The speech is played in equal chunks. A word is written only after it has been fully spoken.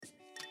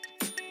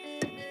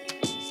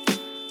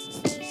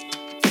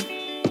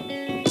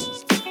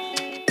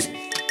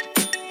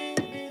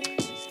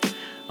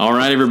All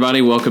right,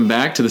 everybody, welcome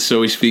back to the So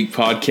We Speak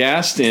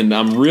podcast, and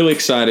I'm really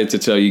excited to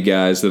tell you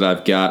guys that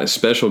I've got a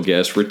special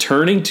guest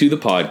returning to the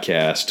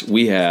podcast.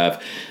 We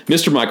have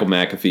Mr. Michael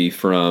McAfee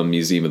from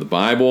Museum of the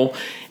Bible,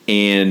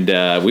 and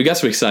we've got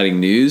some exciting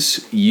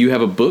news. You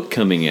have a book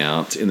coming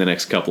out in the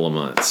next couple of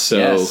months, so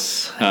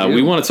yes,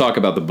 we want to talk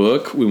about the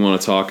book. We want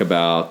to talk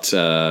about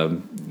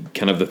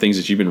kind of the things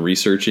that you've been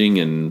researching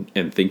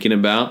and thinking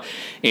about.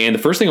 And the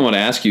first thing I want to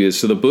ask you is,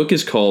 so the book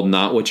is called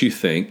Not What You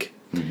Think.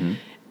 Mm-hmm.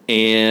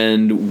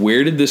 And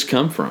where did this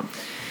come from?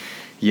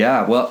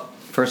 Yeah, well,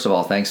 first of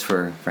all, thanks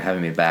for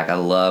having me back. I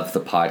love the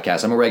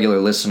podcast. I'm a regular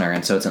listener,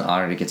 and so it's an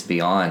honor to get to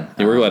be on.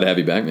 Yeah, we're glad to have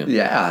you back, man.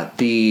 Yeah,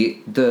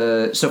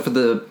 so for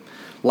the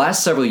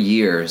last several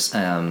years,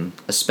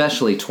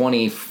 especially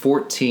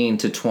 2014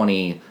 to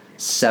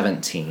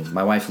 2017,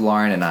 my wife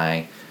Lauren and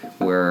I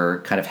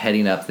were kind of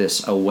heading up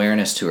this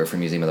awareness tour for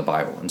Museum of the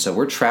Bible, and so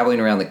we're traveling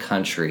around the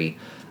country.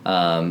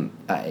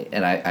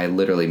 I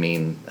literally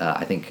mean,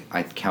 I think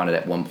I counted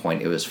at one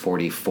point it was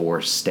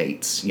 44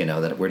 states,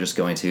 that we're just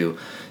going to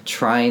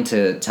trying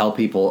to tell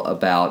people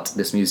about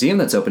this museum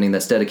that's opening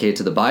that's dedicated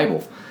to the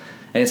Bible.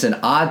 And it's an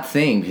odd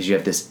thing because you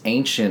have this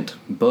ancient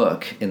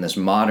book in this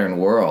modern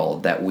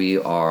world that we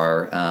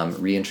are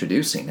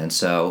reintroducing. And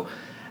so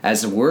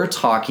as we're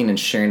talking and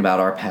sharing about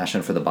our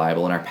passion for the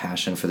Bible and our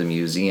passion for the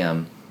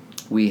museum,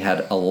 we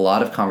had a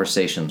lot of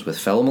conversations with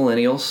fellow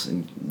millennials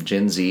and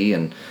Gen Z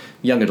and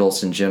young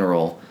adults in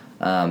general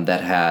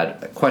that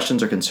had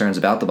questions or concerns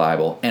about the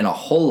Bible, and a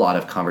whole lot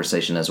of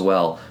conversation as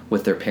well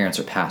with their parents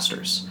or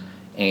pastors.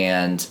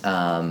 And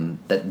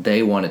that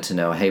they wanted to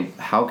know, hey,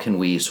 how can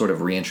we sort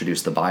of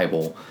reintroduce the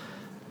Bible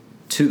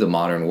to the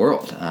modern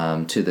world,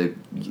 to the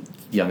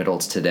young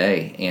adults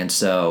today? And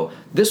so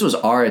this was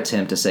our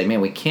attempt to say,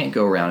 man, we can't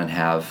go around and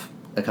have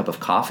a cup of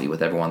coffee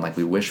with everyone like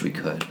we wish we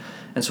could.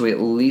 And so we at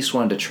least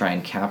wanted to try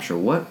and capture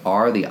what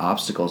are the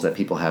obstacles that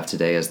people have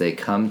today as they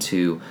come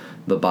to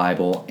the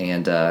Bible,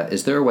 and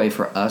is there a way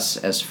for us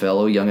as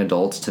fellow young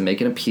adults to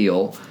make an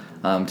appeal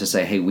to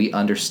say, hey, we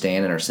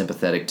understand and are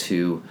sympathetic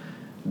to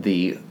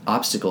the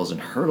obstacles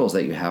and hurdles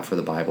that you have for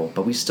the Bible,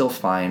 but we still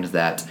find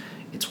that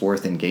it's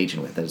worth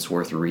engaging with, that it's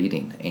worth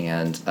reading,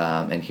 and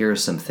here are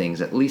some things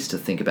at least to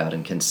think about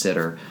and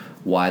consider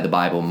why the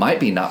Bible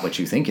might be not what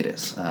you think it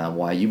is,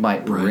 why you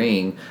might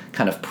bring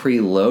kind of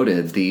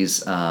preloaded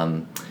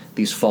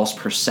these false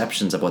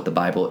perceptions of what the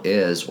Bible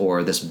is,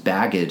 or this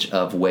baggage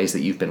of ways that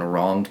you've been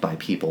wronged by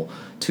people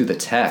to the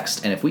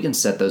text. And if we can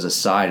set those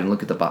aside and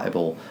look at the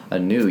Bible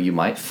anew, you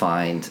might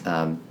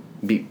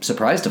be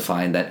surprised to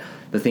find that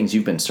the things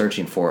you've been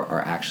searching for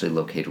are actually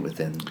located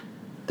within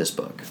this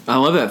book. I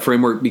love that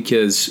framework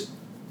because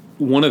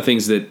one of the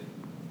things that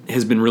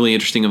has been really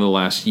interesting over the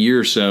last year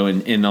or so,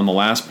 and on the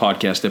last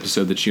podcast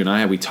episode that you and I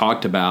had, we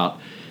talked about,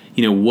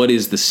 what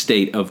is the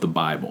state of the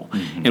Bible?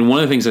 Mm-hmm. And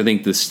one of the things I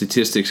think the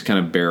statistics kind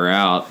of bear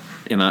out,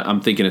 and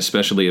I'm thinking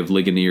especially of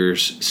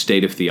Ligonier's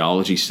State of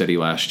Theology study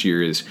last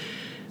year, is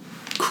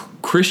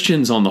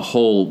Christians on the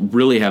whole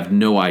really have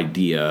no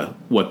idea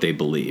what they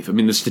believe. I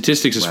mean, the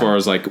statistics as far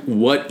as like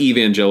what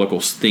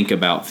evangelicals think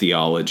about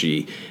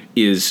theology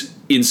is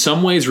in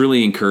some ways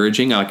really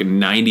encouraging. Like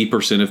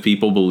 90% of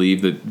people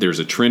believe that there's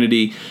a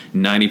Trinity.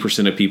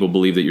 90% of people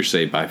believe that you're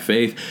saved by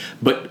faith.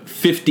 But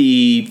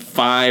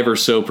 55 or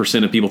so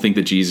percent of people think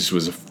that Jesus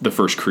was the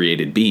first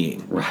created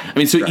being. Right. I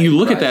mean, so you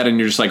look at that and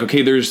you're just like,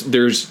 okay,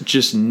 there's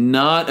just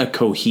not a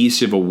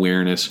cohesive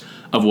awareness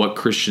of what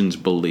Christians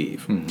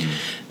believe.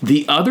 Mm-hmm.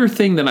 The other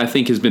thing that I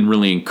think has been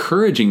really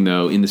encouraging,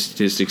 though, in the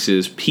statistics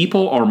is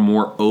people are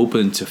more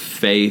open to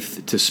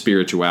faith, to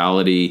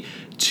spirituality,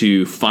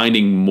 to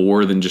finding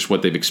more than just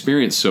what they've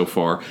experienced so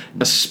far,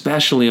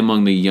 especially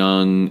among the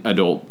young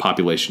adult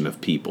population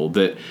of people.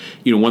 That,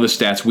 one of the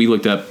stats we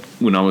looked up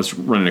when I was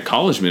running a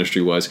college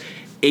ministry was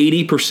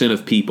 80%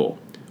 of people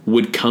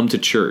would come to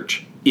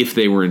church if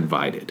they were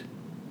invited.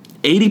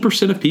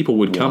 80% of people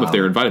would come if they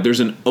were invited. There's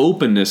an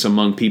openness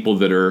among people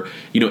that are,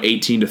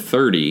 18 to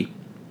 30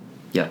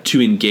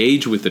 to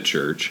engage with the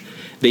church.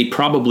 They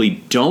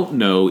probably don't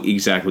know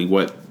exactly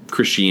what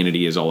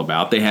Christianity is all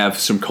about. They have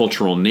some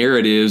cultural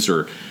narratives,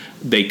 or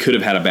they could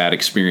have had a bad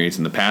experience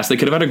in the past. They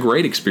could have had a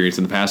great experience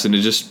in the past and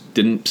it just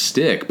didn't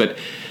stick. But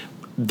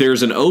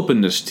there's an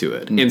openness to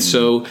it. Mm-hmm. And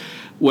so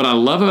what I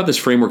love about this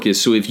framework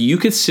is, so if you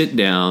could sit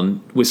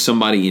down with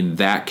somebody in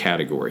that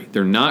category,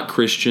 they're not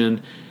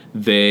Christian,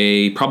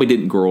 they probably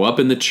didn't grow up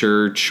in the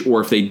church,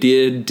 or if they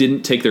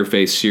didn't take their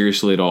faith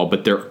seriously at all,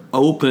 but they're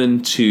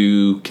open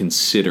to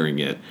considering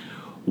it.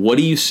 What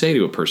do you say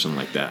to a person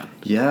like that?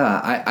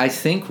 Yeah, I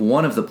think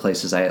one of the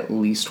places I at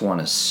least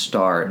want to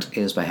start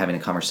is by having a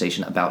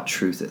conversation about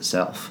truth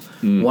itself.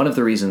 One of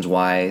the reasons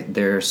why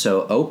they're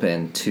so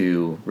open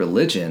to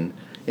religion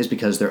is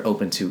because they're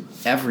open to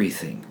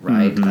everything,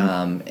 right?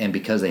 Mm-hmm. And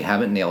because they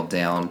haven't nailed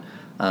down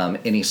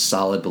any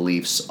solid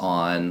beliefs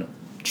on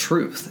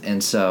truth.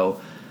 And so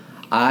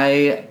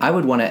I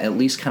would want to at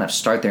least kind of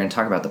start there and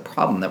talk about the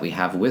problem that we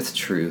have with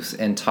truth,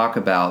 and talk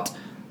about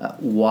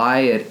why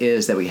it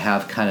is that we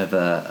have kind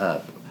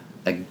of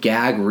a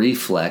gag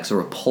reflex or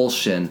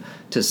repulsion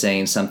to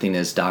saying something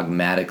is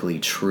dogmatically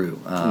true,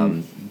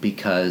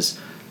 because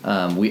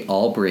we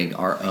all bring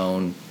our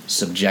own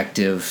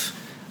subjective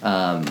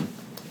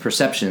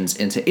perceptions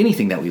into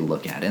anything that we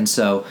look at. And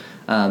so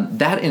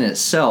that in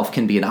itself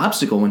can be an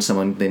obstacle when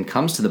someone then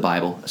comes to the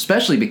Bible,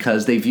 especially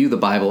because they view the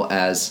Bible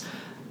as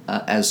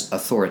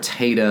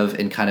authoritative.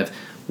 And kind of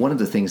one of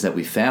the things that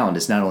we found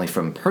is not only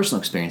from personal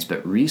experience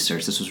but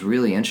research, this was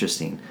really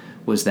interesting,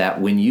 was that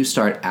when you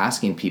start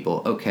asking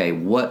people, okay,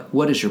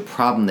 what is your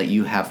problem that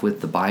you have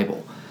with the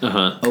Bible?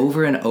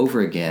 Over and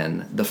over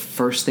again, the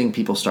first thing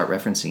people start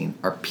referencing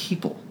are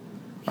people.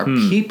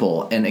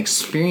 People and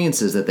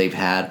experiences that they've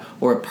had,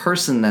 or a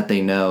person that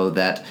they know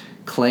that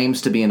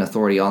claims to be an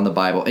authority on the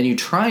Bible. And you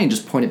try and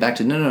just point it back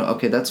to, no,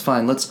 okay, that's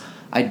fine.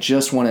 I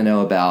just want to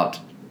know about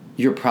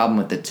your problem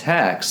with the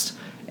text.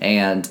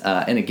 And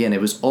again,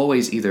 it was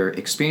always either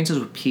experiences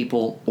with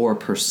people or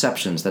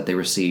perceptions that they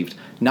received,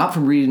 not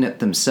from reading it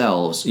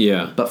themselves,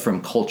 but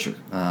from culture.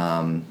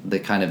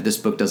 This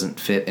book doesn't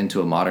fit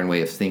into a modern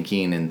way of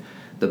thinking, and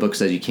the book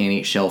says you can't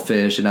eat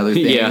shellfish and other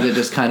things that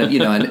just kind of,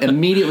 and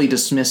immediately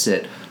dismiss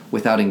it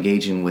without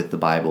engaging with the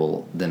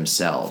Bible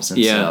themselves.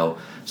 And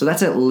so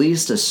that's at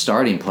least a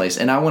starting place.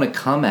 And I want to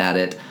come at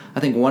it. I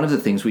think one of the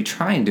things we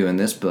try and do in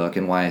this book,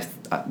 and why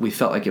we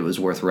felt like it was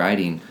worth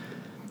writing,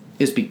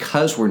 is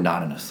because we're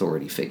not an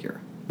authority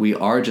figure. We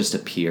are just a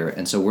peer,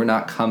 and so we're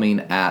not coming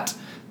at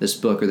this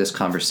book or this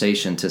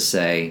conversation to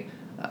say,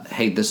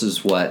 hey, this is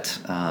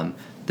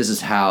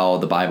how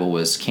the Bible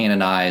was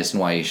canonized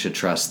and why you should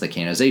trust the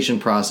canonization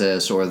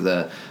process, or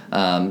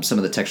some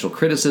of the textual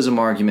criticism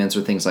arguments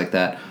or things like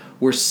that.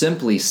 We're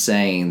simply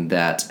saying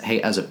that,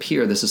 hey, as a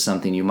peer, this is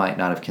something you might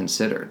not have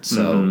considered.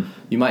 So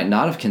you might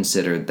not have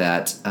considered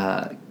that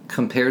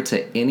compared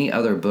to any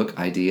other book,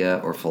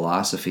 idea, or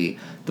philosophy,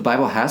 the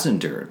Bible has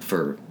endured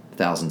for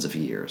thousands of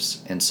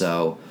years. And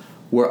so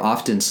we're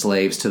often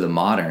slaves to the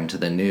modern, to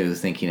the new,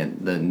 thinking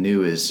that the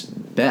new is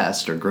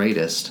best or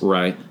greatest.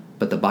 Right.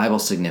 But the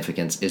Bible's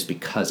significance is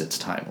because it's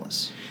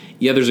timeless.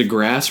 Yeah, there's a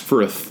grasp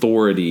for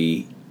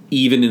authority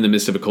even in the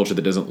midst of a culture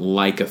that doesn't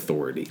like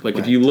authority. Like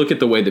if you look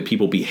at the way that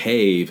people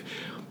behave,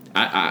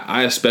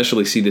 I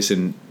especially see this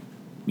in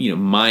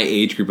my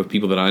age group of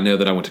people that I know,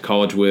 that I went to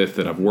college with,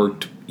 that I've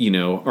worked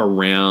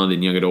around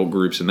in young adult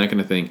groups and that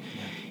kind of thing.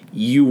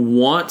 You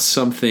want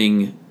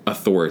something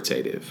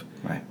authoritative.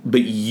 Right.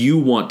 But you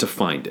want to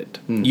find it.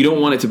 Mm-hmm. You don't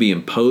want it to be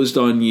imposed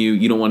on you.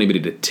 You don't want anybody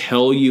to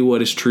tell you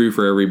what is true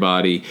for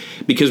everybody,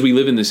 because we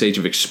live in this age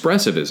of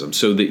expressivism,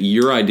 so that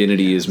your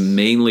identity is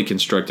mainly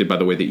constructed by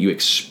the way that you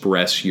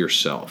express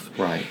yourself.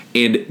 Right.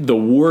 And the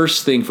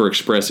worst thing for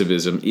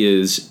expressivism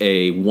is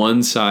a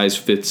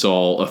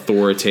one-size-fits-all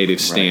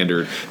authoritative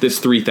standard that's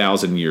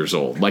 3,000 years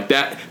old. Like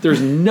that, there's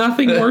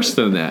nothing worse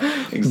than that.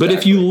 Exactly. But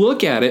if you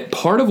look at it,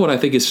 part of what I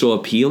think is so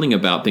appealing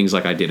about things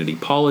like identity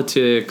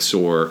politics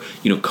or,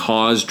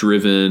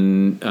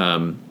 cause-driven,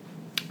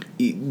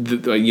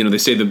 they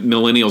say the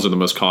millennials are the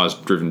most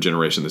cause-driven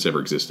generation that's ever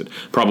existed.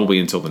 Probably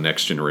until the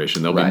next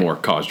generation, they'll be more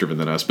cause-driven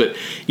than us. But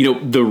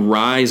the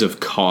rise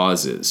of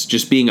causes,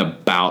 just being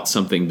about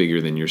something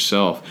bigger than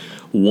yourself.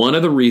 One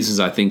of the reasons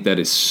I think that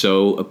is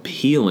so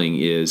appealing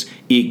is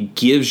it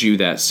gives you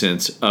that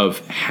sense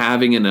of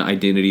having an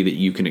identity that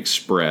you can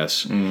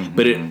express,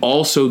 but it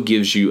also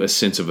gives you a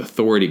sense of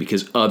authority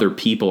because other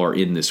people are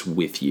in this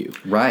with you.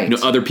 Right.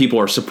 Other people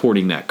are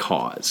supporting that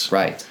cause.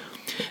 Right.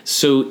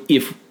 So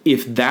if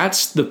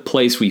that's the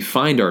place we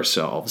find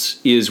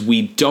ourselves, is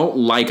we don't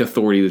like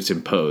authority that's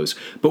imposed,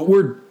 but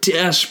we're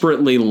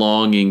desperately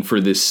longing for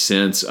this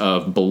sense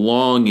of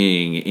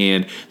belonging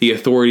and the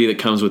authority that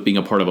comes with being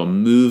a part of a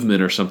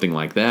movement or something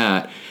like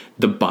that,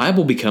 the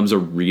Bible becomes a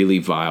really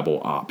viable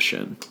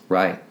option.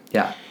 Right.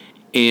 Yeah.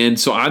 And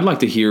so I'd like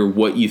to hear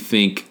what you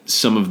think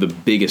some of the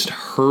biggest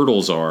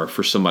hurdles are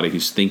for somebody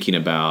who's thinking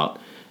about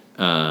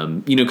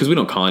because we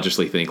don't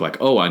consciously think like,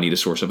 oh, I need a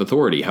source of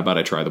authority. How about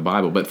I try the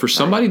Bible? But for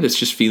somebody that's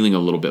just feeling a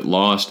little bit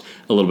lost,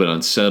 a little bit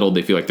unsettled,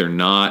 they feel like they're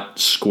not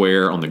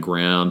square on the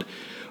ground.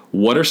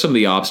 What are some of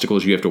the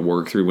obstacles you have to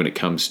work through when it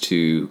comes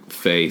to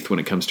faith, when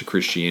it comes to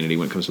Christianity,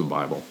 when it comes to the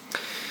Bible?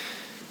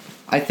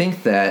 I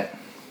think that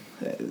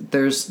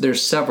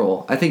there's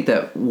several. I think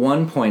that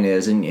one point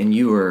is, and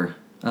you were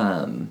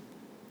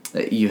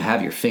you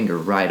have your finger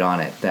right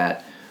on it,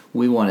 that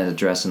we want to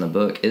address in the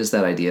book is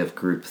that idea of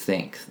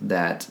groupthink,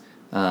 that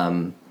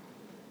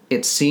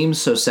it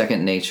seems so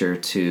second nature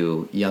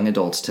to young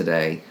adults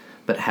today,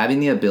 but having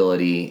the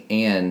ability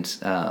and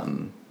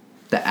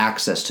the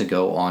access to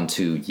go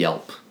onto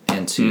Yelp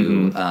and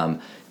to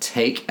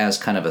take as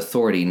kind of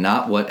authority,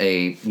 not what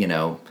a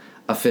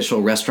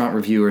official restaurant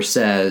reviewer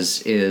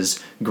says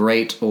is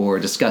great or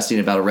disgusting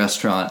about a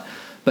restaurant,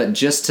 but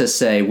just to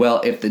say,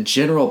 well, if the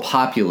general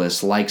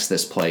populace likes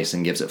this place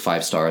and gives it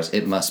 5 stars,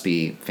 it must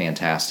be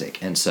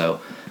fantastic. And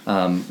so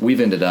we've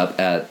ended up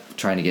at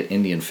trying to get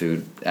Indian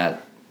food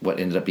at what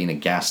ended up being a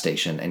gas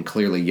station, and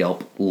clearly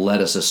Yelp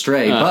led us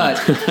astray.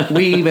 But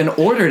we even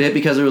ordered it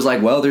because it was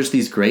like, well, there's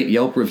these great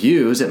Yelp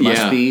reviews. It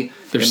must be.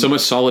 There's so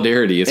much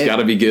solidarity. It's got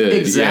to be good.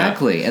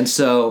 Exactly. Yeah. And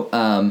so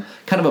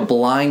kind of a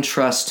blind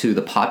trust to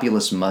the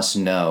populace must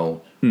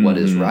know what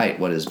is right,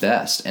 what is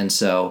best. And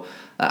so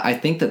I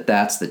think that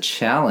that's the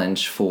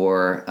challenge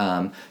for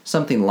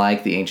something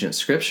like the ancient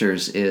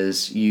scriptures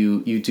is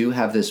you do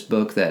have this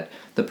book that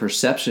the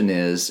perception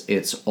is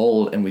it's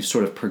old and we've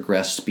sort of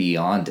progressed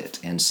beyond it.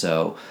 And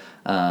so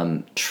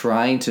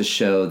trying to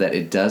show that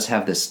it does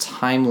have this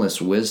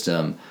timeless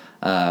wisdom,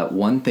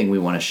 one thing we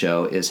want to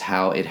show is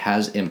how it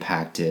has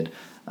impacted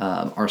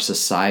our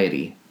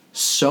society,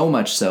 so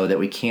much so that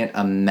we can't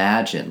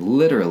imagine,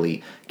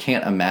 literally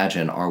can't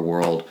imagine our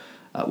world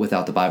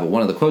without the Bible.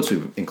 One of the quotes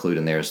we include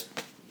in there is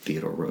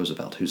Theodore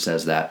Roosevelt, who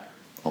says that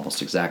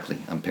almost exactly.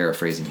 I'm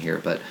paraphrasing here,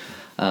 but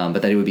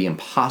that it would be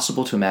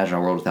impossible to imagine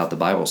our world without the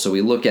Bible. So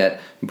we look at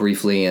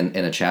briefly in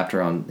a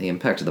chapter on the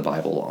impact of the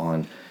Bible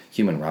on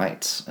human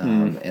rights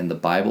and the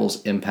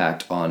Bible's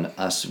impact on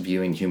us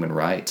viewing human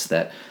rights,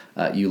 that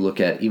you look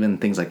at even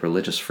things like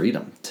religious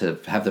freedom, to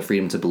have the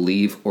freedom to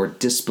believe or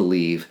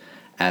disbelieve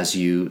as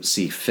you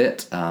see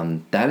fit.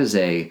 That is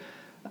a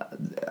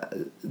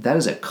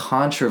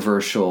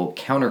controversial,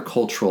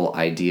 countercultural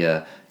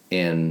idea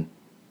in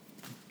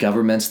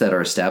governments that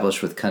are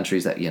established with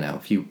countries that,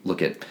 if you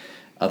look at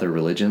other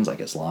religions like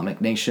Islamic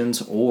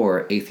nations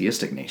or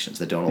atheistic nations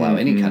that don't allow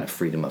any kind of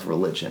freedom of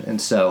religion. And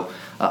so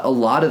a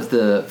lot of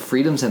the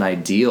freedoms and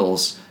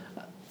ideals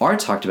are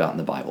talked about in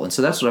the Bible. And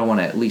so that's what I want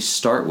to at least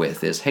start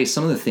with is, hey,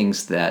 some of the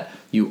things that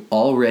you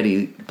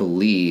already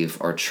believe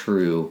are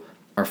true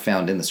are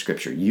found in the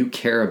scripture. You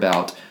care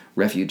about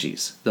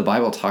refugees. The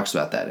Bible talks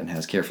about that and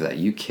has care for that.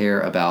 You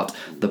care about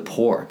the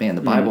poor. Man,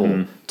 the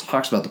Bible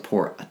talks about the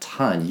poor a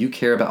ton. You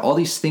care about all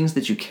these things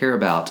that you care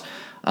about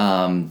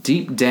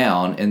deep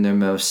down in their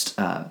most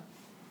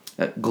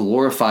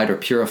glorified or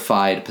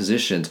purified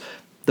positions.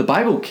 The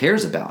Bible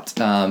cares about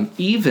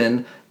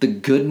even the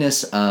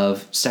goodness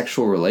of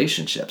sexual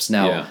relationships.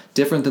 Now,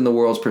 different than the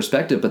world's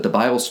perspective, but the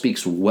Bible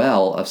speaks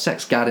well of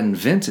sex. God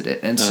invented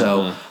it. And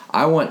so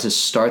I want to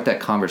start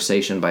that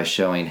conversation by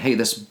showing, hey,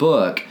 this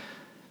book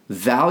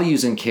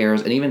values and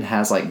cares and even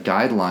has like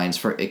guidelines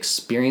for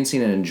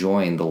experiencing and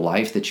enjoying the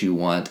life that you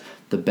want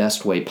the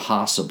best way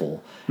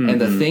possible.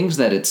 And the things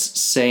that it's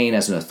saying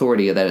as an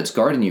authority that it's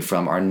guarding you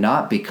from are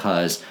not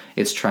because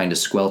it's trying to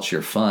squelch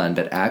your fun,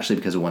 but actually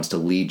because it wants to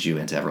lead you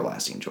into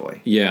everlasting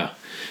joy. Yeah.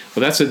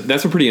 Well, that's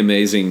a pretty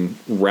amazing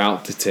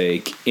route to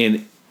take.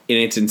 And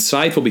it's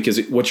insightful because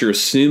what you're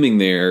assuming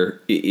there,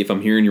 if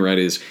I'm hearing you right,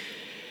 is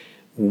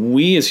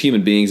we as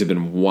human beings have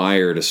been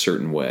wired a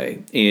certain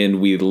way, and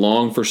we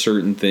long for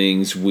certain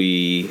things.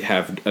 We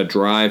have a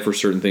drive for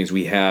certain things.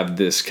 We have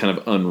this kind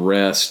of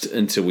unrest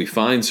until we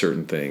find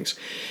certain things.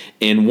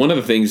 And one of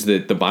the things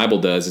that the Bible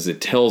does is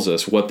it tells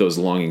us what those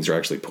longings are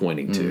actually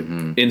pointing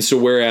to. And so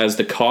whereas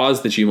the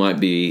cause that you might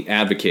be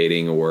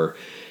advocating, or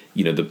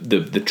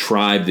the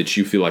tribe that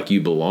you feel like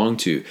you belong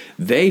to,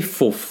 they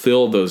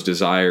fulfill those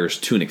desires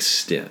to an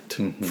extent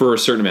for a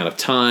certain amount of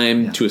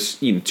time, to a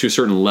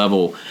certain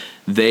level.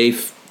 They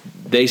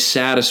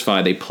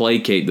satisfy, they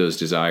placate those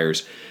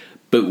desires.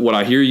 But what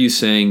I hear you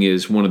saying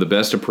is one of the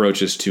best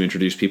approaches to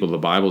introduce people to the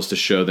Bible is to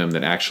show them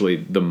that actually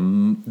the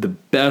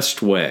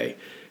best way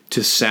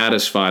to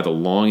satisfy the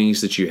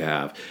longings that you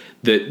have,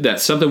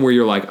 that's something where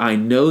you're like, I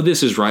know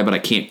this is right, but I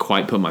can't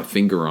quite put my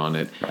finger on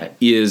it,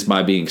 is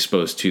by being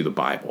exposed to the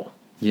Bible.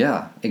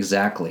 Yeah,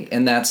 exactly.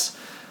 And that's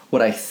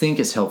what I think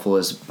is helpful,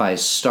 is by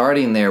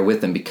starting there with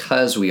them,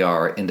 because we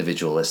are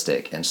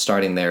individualistic, and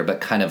starting there,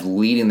 but kind of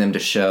leading them to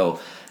show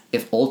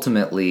if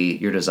ultimately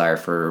your desire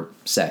for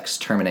sex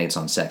terminates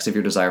on sex, if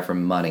your desire for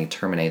money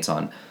terminates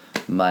on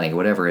money,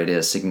 whatever it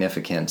is,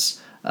 significance,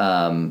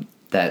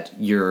 that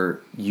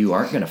you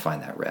aren't going to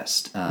find that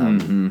rest.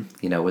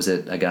 Was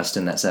it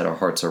Augustine that said our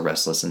hearts are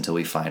restless until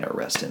we find our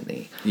rest in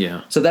thee?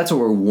 Yeah. So that's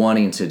what we're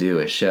wanting to do,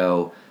 is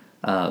show,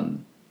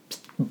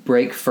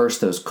 break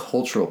first those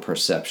cultural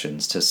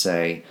perceptions to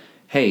say,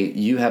 hey,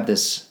 you have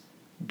this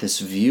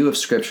view of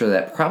Scripture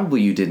that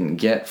probably you didn't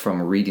get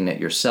from reading it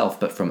yourself,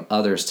 but from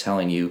others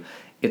telling you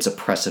it's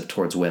oppressive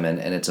towards women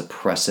and it's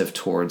oppressive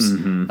towards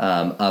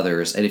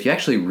others. And if you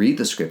actually read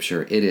the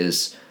Scripture, it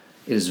is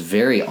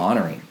very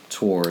honoring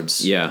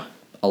towards a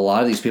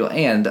lot of these people.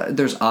 And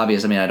there's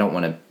obvious, I don't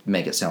want to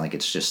make it sound like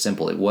it's just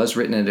simple. It was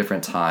written in a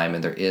different time,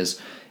 and there is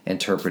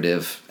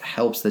interpretive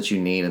helps that you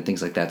need and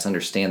things like that to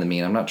understand the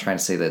meaning. I'm not trying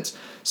to say that it's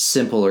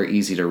simple or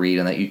easy to read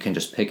and that you can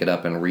just pick it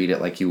up and read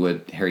it like you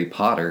would Harry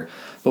Potter.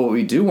 But what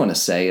we do want to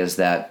say is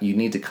that you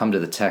need to come to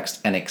the text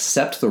and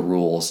accept the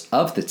rules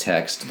of the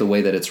text the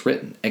way that it's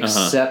written.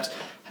 Accept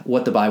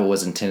what the Bible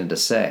was intended to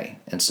say.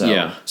 And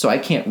so I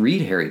can't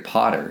read Harry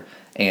Potter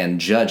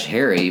and judge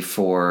Harry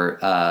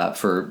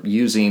for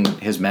using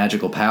his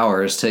magical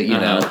powers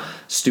to,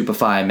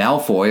 stupefy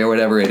Malfoy or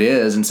whatever it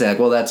is and say, like,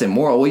 well, that's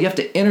immoral. Well, you have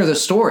to enter the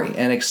story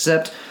and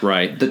accept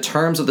the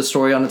terms of the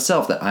story on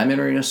itself, that I'm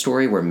entering a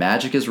story where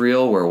magic is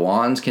real, where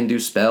wands can do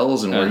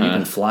spells, and where you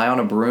can fly on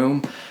a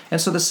broom.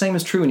 And so the same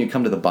is true when you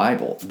come to the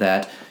Bible,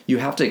 that you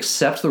have to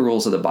accept the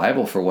rules of the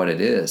Bible for what it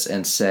is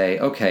and say,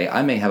 okay,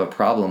 I may have a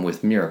problem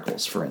with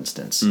miracles, for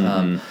instance,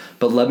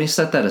 but let me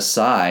set that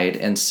aside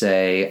and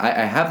say,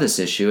 I have this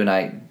issue,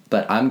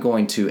 but I'm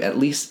going to at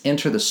least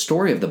enter the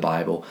story of the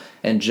Bible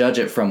and judge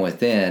it from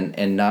within,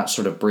 and not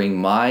sort of bring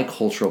my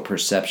cultural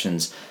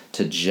perceptions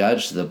to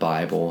judge the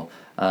Bible,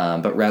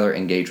 but rather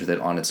engage with it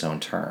on its own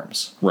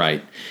terms.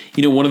 Right.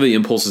 One of the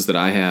impulses that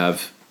I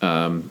have,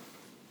 and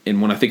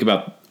when I think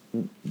about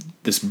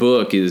this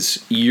book,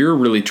 is you're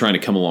really trying to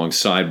come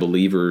alongside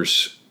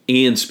believers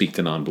and speak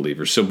to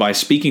non-believers. So by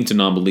speaking to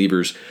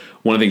non-believers,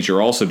 one of the things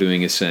you're also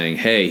doing is saying,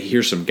 hey,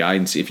 here's some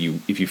guidance. If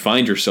you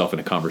find yourself in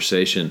a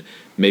conversation,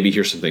 maybe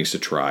here's some things to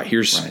try.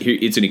 Here,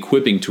 it's an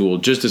equipping tool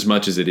just as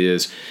much as it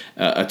is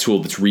a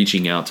tool that's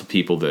reaching out to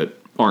people that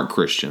aren't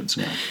Christians.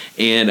 Yeah.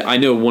 And I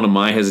know one of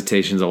my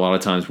hesitations a lot of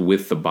times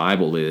with the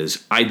Bible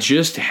is I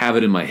just have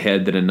it in my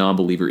head that a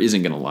non-believer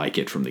isn't going to like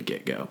it from the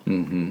get-go.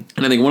 And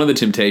I think one of the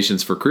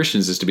temptations for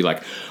Christians is to be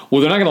like,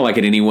 well, they're not going to like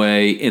it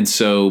anyway. And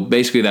so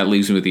basically that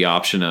leaves me with the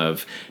option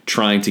of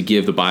trying to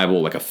give the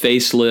Bible like a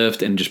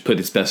facelift and just put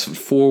its best foot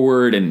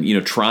forward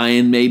and, try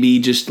and maybe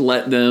just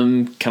let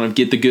them kind of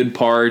get the good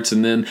parts.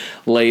 And then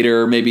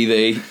later maybe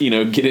they,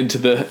 get into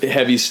the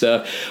heavy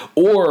stuff.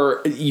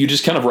 Or you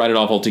just kind of write it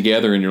off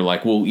altogether and you're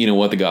like, well, you know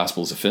what, the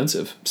gospel is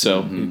offensive.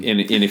 So, and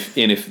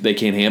if they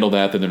can't handle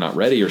that, then they're not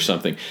ready or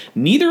something.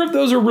 Neither of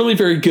those are really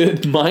very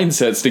good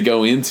mindsets to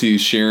go into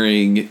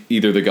sharing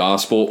either the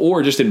gospel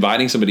or just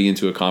inviting somebody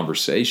into a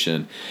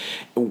conversation.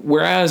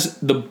 Whereas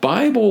the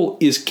Bible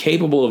is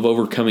capable of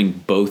overcoming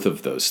both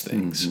of those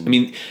things. I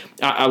mean,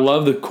 I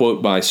love the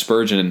quote by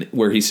Spurgeon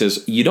where he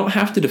says, you don't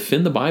have to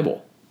defend the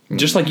Bible.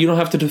 Just like you don't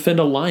have to defend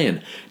a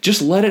lion.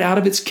 Just let it out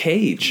of its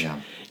cage. Yeah.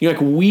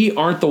 We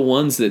aren't the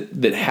ones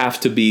that have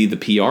to be the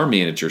PR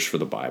managers for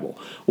the Bible.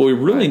 What we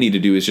really need to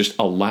do is just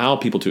allow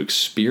people to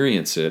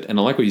experience it. And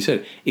I like what you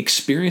said,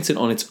 experience it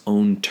on its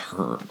own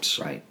terms.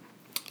 Right.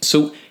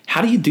 So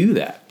how do you do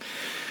that?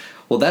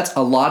 Well, that's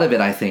a lot of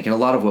it, I think, and a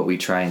lot of what we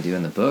try and do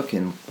in the book,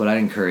 and what I'd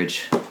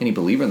encourage any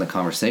believer in the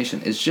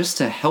conversation is just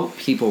to help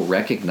people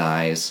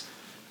recognize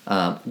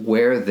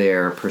where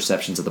their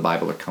perceptions of the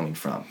Bible are coming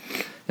from.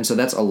 And so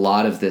that's a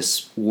lot of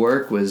this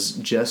work, was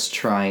just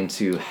trying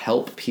to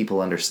help people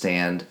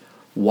understand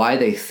why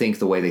they think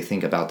the way they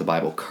think about the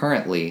Bible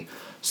currently,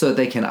 so that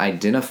they can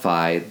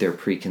identify their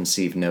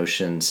preconceived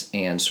notions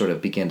and sort of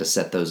begin to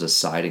set those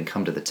aside and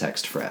come to the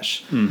text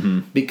fresh.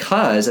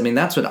 Because,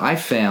 that's what I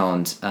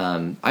found.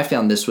 I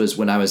found this was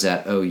when I was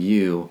at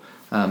OU.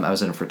 I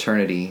was in a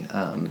fraternity,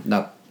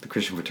 not the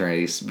Christian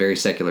fraternity, very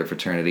secular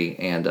fraternity,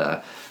 and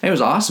it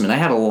was awesome. And I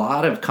had a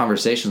lot of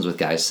conversations with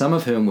guys, some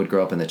of whom would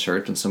grow up in the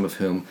church and some of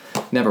whom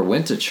never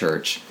went to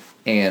church.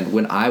 And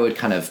when I would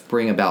kind of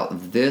bring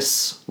about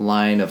this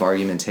line of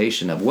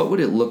argumentation of what would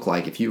it look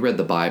like if you read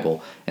the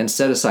Bible and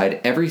set aside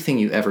everything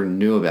you ever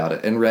knew about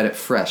it and read it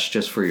fresh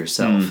just for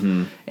yourself.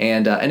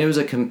 And it was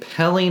a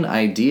compelling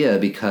idea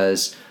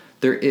because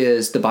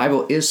the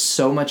Bible is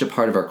so much a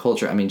part of our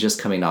culture. just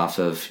coming off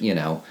of,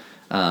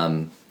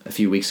 a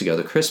few weeks ago,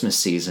 the Christmas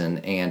season,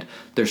 and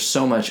there's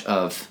so much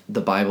of the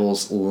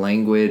Bible's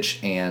language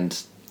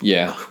and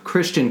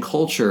Christian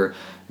culture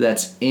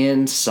that's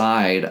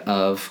inside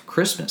of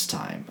Christmas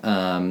time.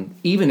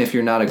 Even if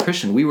you're not a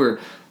Christian,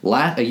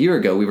 a year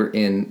ago, we were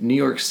in New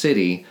York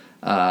City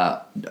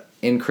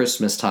in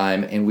Christmas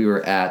time, and we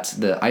were at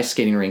the ice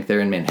skating rink there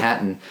in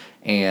Manhattan,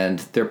 and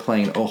they're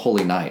playing "Oh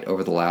Holy Night"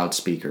 over the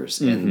loudspeakers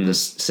in the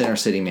center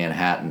city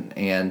Manhattan,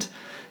 and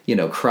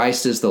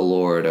Christ is the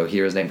Lord, oh,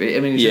 hear his name.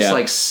 It's just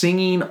like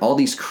singing all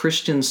these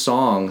Christian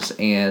songs.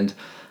 And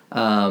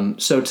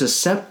so to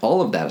set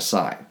all of that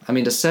aside,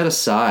 to set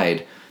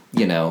aside,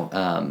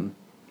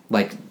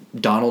 like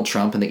Donald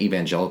Trump and the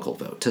evangelical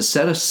vote, to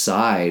set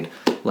aside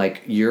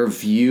like your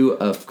view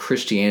of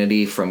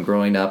Christianity from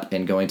growing up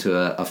and going to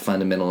a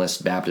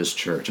fundamentalist Baptist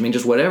church.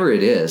 Just whatever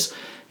it is,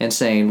 and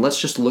saying,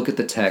 let's just look at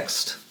the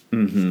text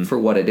for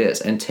what it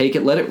is and take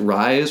it, let it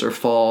rise or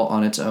fall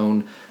on its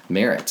own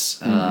merits.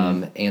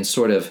 And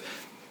sort of,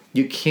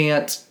 you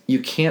can't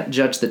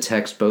judge the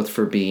text both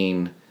for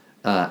being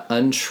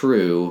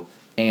untrue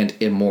and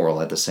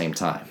immoral at the same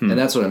time. And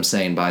that's what I'm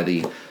saying by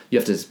you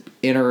have to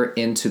enter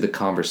into the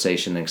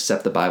conversation and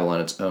accept the Bible on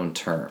its own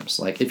terms.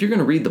 Like, if you're going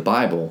to read the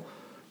Bible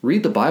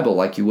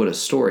like you would a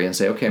story and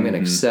say, okay, I'm going to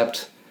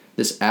accept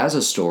this as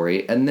a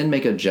story and then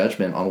make a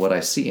judgment on what I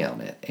see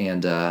on it,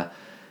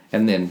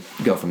 and then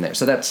go from there.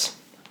 So that's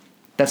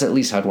at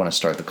least how I'd want to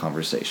start the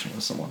conversation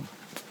with someone.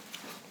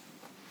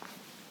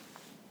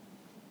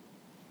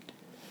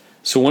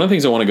 So one of the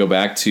things I want to go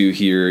back to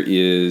here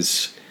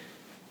is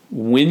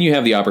when you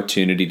have the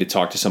opportunity to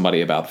talk to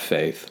somebody about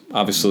faith,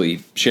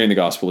 obviously sharing the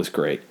gospel is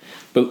great,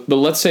 but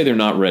let's say they're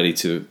not ready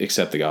to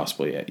accept the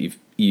gospel yet.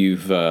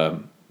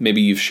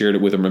 Maybe you've shared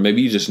it with them, or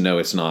maybe you just know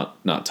it's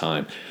not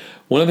time.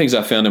 one of the things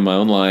I found in my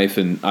own life,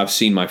 and I've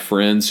seen my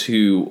friends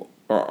who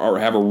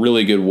have a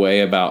really good way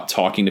about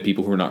talking to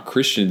people who are not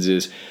Christians,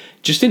 is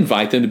just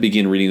invite them to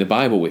begin reading the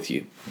Bible with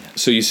you. Yeah.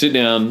 So you sit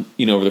down,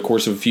 over the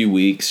course of a few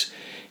weeks,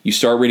 you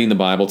start reading the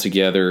Bible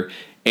together,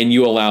 and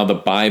you allow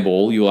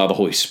the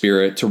Holy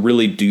Spirit to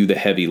really do the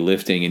heavy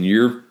lifting, and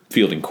you're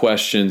fielding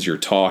questions, you're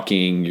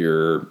talking,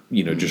 you're,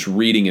 just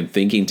reading and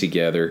thinking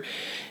together.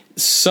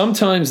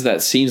 Sometimes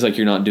that seems like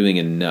you're not doing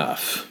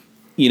enough.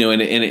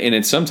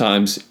 And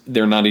sometimes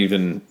they're not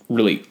even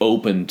really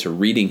open to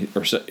reading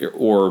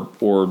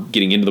or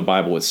getting into the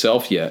Bible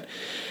itself yet.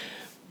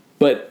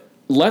 But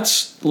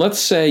let's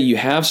say you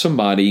have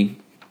somebody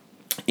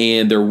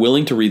and they're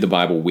willing to read the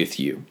Bible with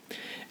you.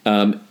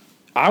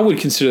 I would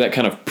consider that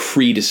kind of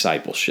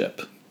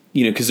pre-discipleship,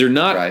 because they're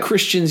not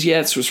Christians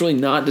yet, so it's really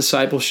not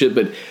discipleship,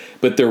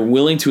 but they're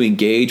willing to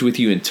engage with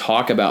you and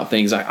talk about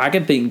things. I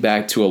can think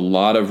back to a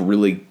lot of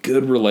really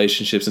good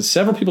relationships and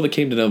several people that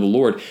came to know the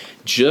Lord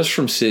just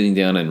from sitting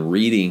down and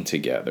reading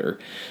together.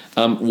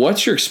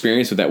 What's your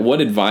experience with that?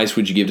 What advice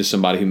would you give to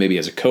somebody who maybe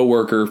has a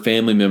coworker,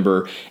 family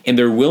member, and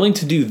they're willing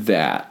to do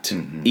that,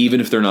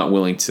 even if they're not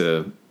willing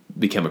to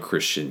become a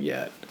Christian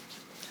yet?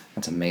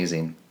 That's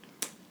amazing.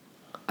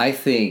 I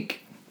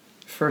think,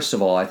 first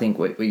of all,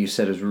 what you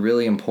said is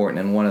really important,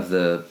 and one of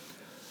the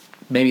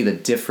maybe a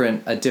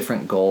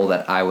different goal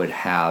that I would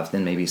have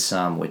than maybe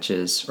some, which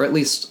is, or at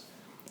least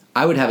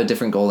I would have a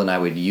different goal than I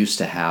would used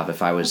to have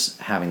if I was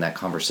having that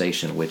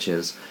conversation, which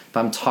is if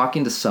I'm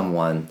talking to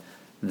someone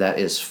that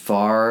is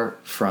far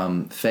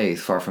from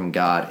faith, far from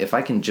God, if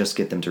I can just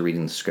get them to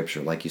reading the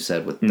scripture, like you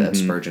said with that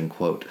Spurgeon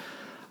quote,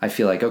 I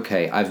feel like,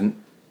 okay,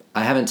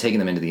 I haven't taken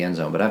them into the end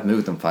zone, but I've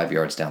moved them 5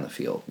 yards down the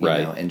field,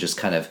 and just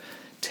kind of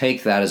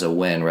take that as a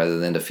win rather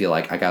than to feel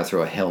like I got to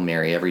throw a Hail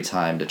Mary every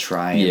time to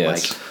try and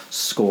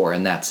score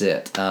and that's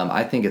it.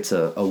 I think it's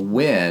a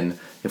win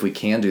if we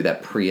can do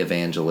that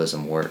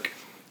pre-evangelism work.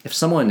 If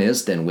someone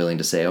is then willing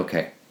to say,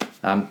 okay,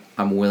 I'm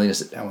willing to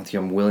sit down with you,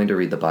 I'm willing to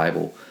read the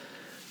Bible,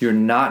 you're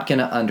not going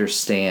to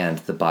understand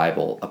the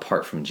Bible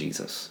apart from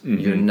Jesus.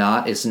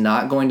 It's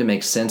not going to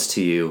make sense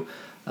to you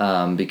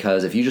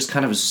because if you just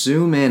kind of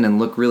zoom in and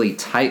look really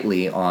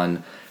tightly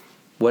on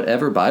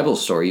whatever Bible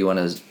story you want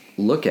to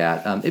look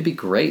at, it'd be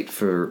great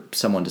for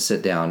someone to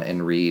sit down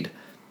and read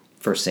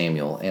 1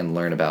 Samuel and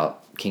learn about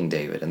King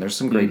David. And there's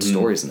some great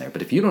stories in there.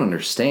 But if you don't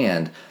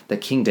understand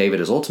that King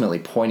David is ultimately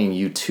pointing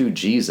you to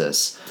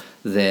Jesus,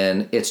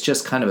 then it's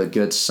just kind of a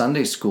good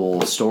Sunday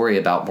school story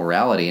about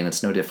morality, and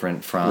it's no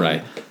different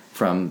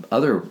from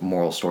other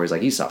moral stories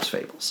like Aesop's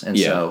fables. And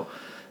so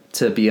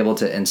to be able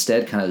to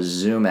instead kind of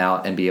zoom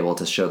out and be able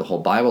to show the whole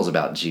Bible's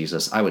about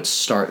Jesus, I would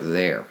start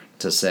there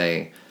to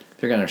say,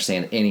 if you're going to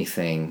understand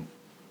anything,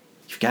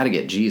 you've got to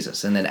get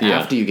Jesus. And then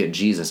after you get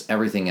Jesus,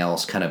 everything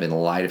else kind of in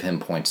light of him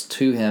points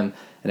to him,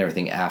 and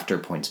everything after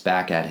points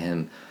back at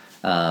him.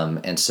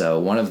 And so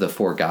one of the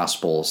four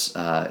Gospels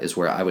is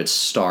where I would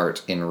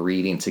start in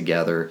reading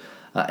together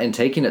and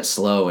taking it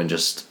slow and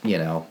just,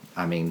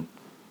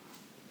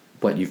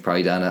 what you've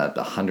probably done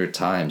 100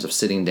 times of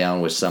sitting down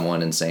with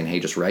someone and saying, hey,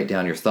 just write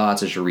down your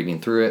thoughts as you're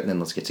reading through it, and then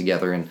let's get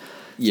together and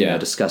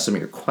discuss some of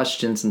your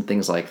questions and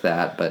things like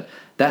that. But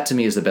that to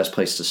me is the best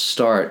place to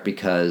start,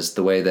 because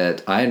the way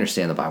that I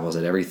understand the Bible is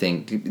that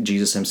everything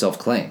Jesus himself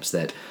claims,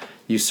 that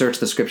you search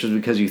the scriptures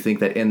because you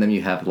think that in them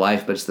you have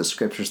life, but it's the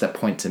scriptures that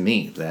point to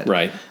me. That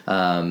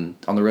on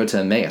the road to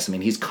Emmaus,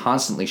 he's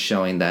constantly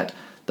showing that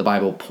the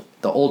Bible,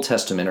 the Old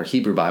Testament or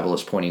Hebrew Bible,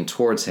 is pointing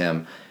towards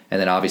him,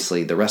 and then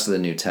obviously the rest of the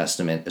New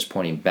Testament is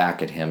pointing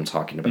back at him,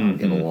 talking about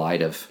in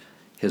light of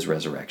his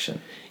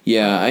resurrection.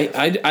 Yeah,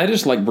 I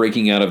just like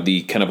breaking out of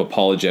the kind of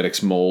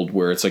apologetics mold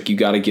where it's like you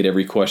got to get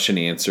every question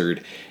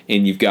answered,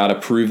 and you've got to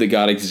prove that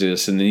God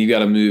exists, and then you got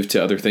to move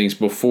to other things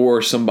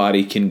before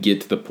somebody can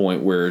get to the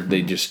point where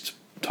they just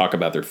talk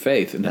about their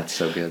faith. And that's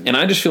so good. And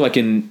I just feel like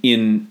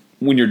in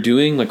when you're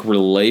doing like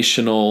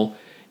relational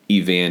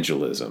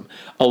evangelism,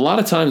 a lot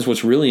of times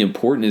what's really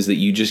important is that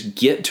you just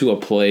get to a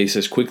place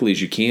as quickly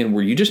as you can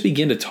where you just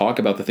begin to talk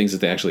about the things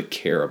that they actually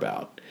care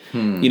about.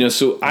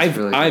 So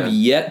I've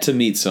yet to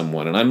meet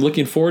someone, and I'm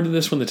looking forward to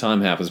this when the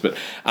time happens, but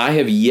I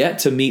have yet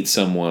to meet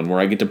someone where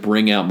I get to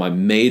bring out my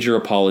major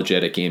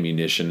apologetic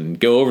ammunition and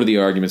go over the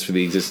arguments for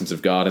the existence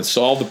of God and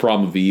solve the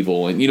problem of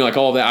evil and, like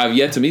all of that. I've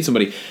yet to meet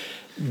somebody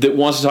that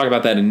wants to talk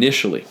about that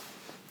initially.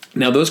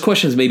 Now, those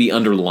questions may be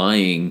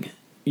underlying,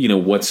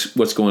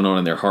 what's going on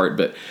in their heart,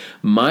 but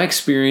my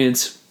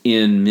experience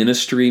in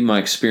ministry, my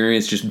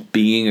experience just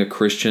being a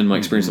Christian, my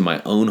experience in my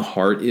own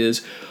heart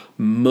is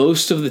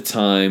most of the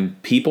time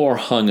people are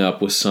hung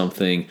up with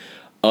something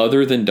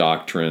other than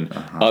doctrine,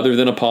 other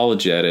than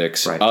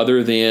apologetics,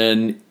 other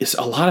than, it's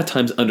a lot of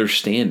times,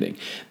 understanding.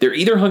 They're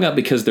either hung up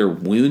because they're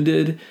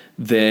wounded,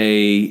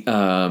 they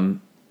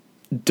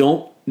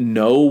don't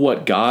know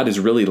what God is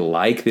really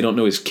like, they don't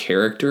know his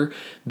character,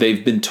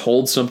 they've been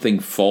told something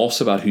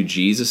false about who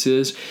Jesus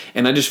is,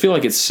 and I just feel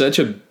like it's such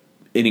a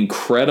an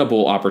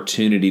incredible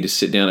opportunity to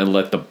sit down and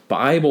let the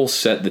Bible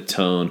set the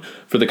tone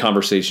for the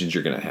conversations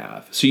you're going to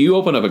have. So you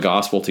open up a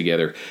gospel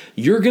together,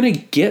 you're going to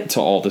get to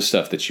all the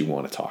stuff that you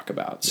want to talk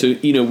about. So,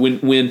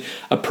 when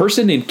a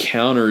person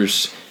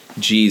encounters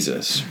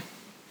Jesus,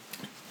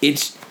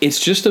 it's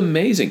just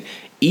amazing.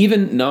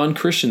 Even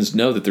non-Christians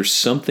know that there's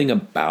something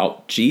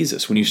about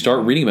Jesus. When you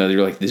start reading about it,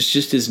 you're like, this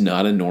just is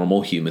not a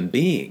normal human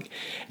being.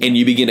 And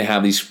you begin to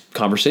have these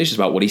conversations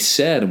about what he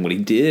said and what he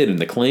did and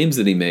the claims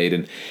that he made.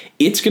 And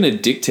it's going to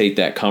dictate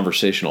that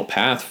conversational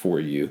path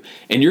for you.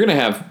 And you're going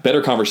to have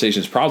better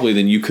conversations probably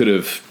than you could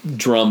have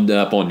drummed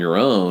up on your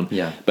own.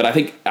 Yeah. But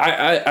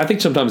I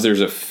think sometimes there's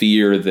a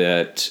fear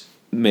that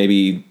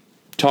maybe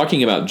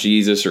talking about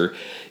Jesus or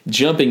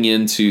jumping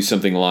into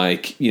something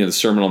like, the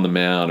Sermon on the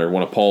Mount or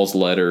one of Paul's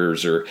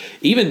letters or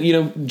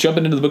even,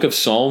 jumping into the book of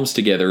Psalms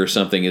together or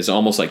something is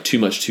almost like too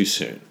much too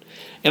soon.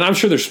 And I'm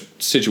sure there's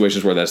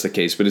situations where that's the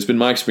case, but it's been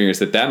my experience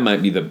that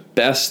might be the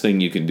best thing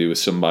you can do with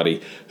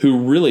somebody who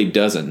really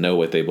doesn't know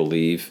what they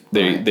believe.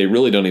 They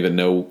really don't even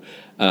know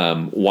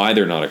why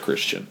they're not a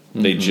Christian.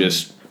 They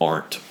just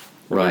aren't.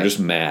 Or they're just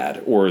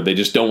mad, or they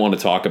just don't want to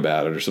talk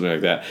about it, or something like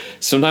that.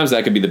 Sometimes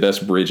that could be the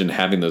best bridge in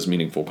having those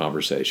meaningful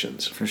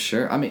conversations. For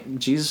sure. I mean,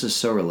 Jesus is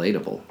so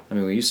relatable. I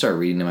mean, when you start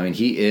reading him,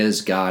 he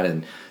is God,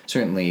 and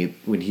certainly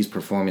when he's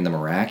performing the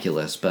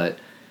miraculous, but,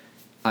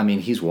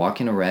 he's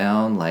walking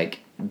around, like,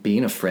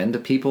 being a friend to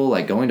people,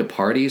 like going to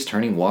parties,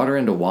 turning water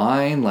into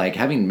wine, like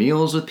having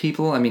meals with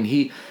people.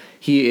 He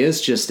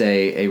is just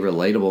a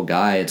relatable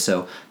guy, and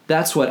so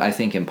that's what I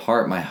think in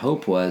part my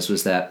hope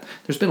was that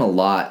there's been a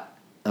lot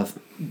of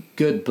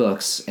good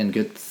books and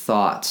good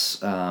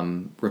thoughts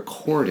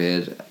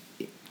recorded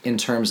in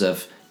terms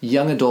of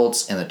young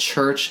adults and the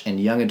church and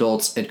young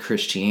adults and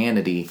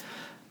Christianity.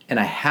 And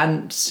I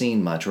hadn't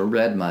seen much or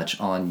read much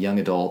on young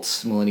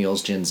adults,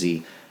 millennials, Gen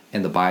Z,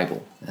 and the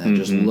Bible.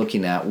 Just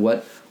looking at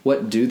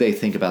what do they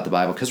think about the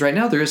Bible? Because right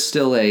now there is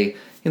still in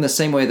the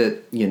same way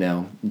that,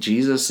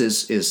 Jesus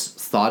is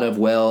thought of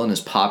well and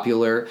is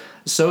popular,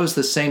 so is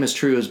the same is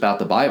true as about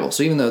the Bible.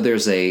 So even though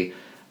there's a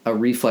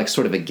reflex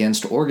sort of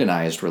against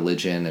organized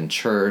religion and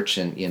church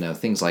and,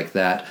 things like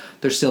that,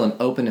 there's still an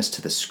openness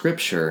to the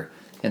scripture.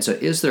 And so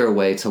is there a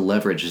way to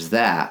leverage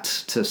that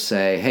to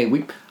say, hey,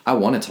 I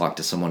want to talk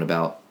to someone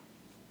about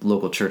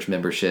local church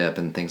membership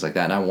and things like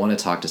that, and I want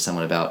to talk to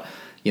someone about,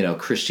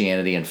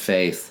 Christianity and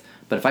faith,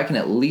 but if I can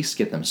at least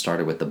get them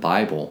started with the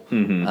Bible,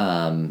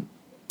 then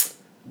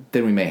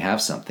we may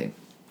have something.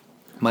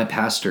 My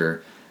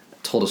pastor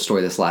told a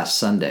story this last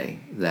Sunday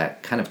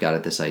that kind of got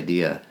at this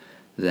idea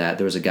that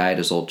there was a guy at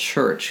his old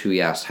church who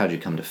he asked, how'd you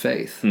come to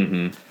faith?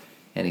 And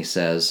he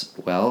says,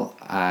 well,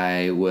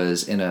 I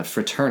was in a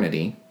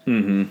fraternity.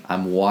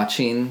 I'm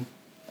watching,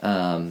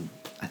 I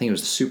think it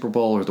was the Super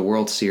Bowl or the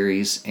World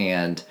Series,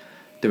 and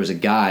there was a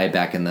guy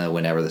back in the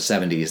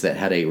 70s that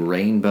had a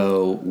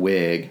rainbow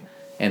wig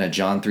and a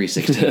John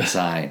 3:16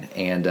 sign.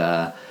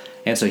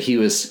 And so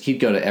he'd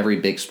go to every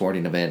big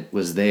sporting event,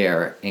 was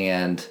there,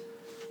 and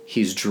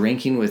he's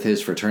drinking with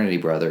his fraternity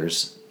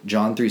brothers.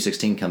 John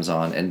 3:16 comes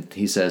on, and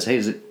he says,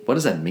 hey, what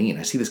does that mean?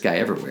 I see this guy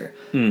everywhere.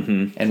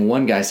 And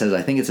one guy says,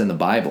 I think it's in the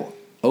Bible.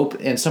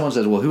 And someone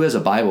says, well, who has a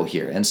Bible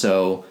here? And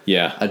so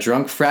a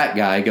drunk frat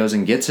guy goes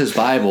and gets his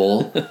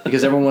Bible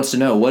because everyone wants to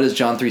know, what is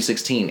John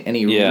 3:16? And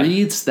he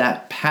reads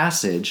that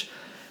passage,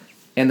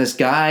 and this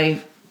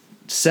guy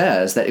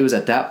says that it was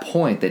at that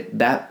point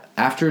that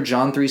after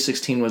John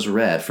 3:16 was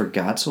read, for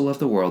God so loved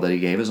the world that he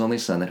gave his only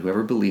son, that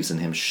whoever believes in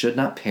him should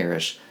not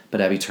perish,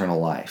 but have eternal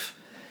life.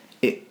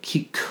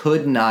 He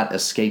could not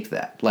escape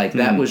that. Like,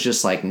 that was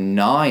just like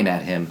gnawing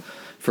at him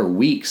for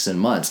weeks and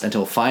months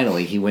until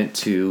finally he went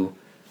to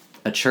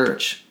a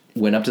church,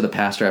 went up to the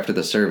pastor after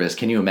the service.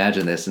 Can you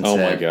imagine this? And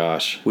said, my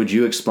gosh, would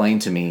you explain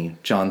to me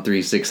John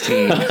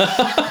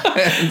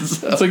 3:16?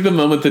 So, it's like the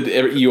moment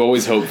that you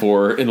always hope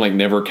for and like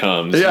never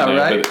comes. Yeah,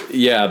 right.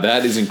 But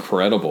that is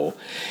incredible.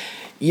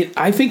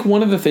 I think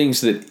one of the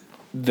things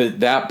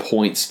that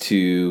points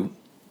to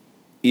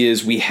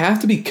is we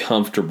have to be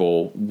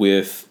comfortable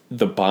with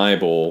the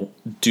Bible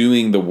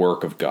doing the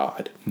work of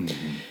God.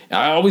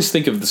 I always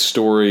think of the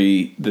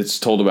story that's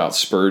told about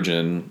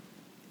Spurgeon,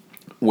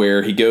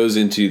 where he goes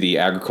into the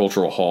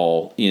agricultural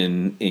hall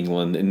in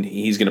England and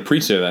he's going to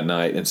preach there that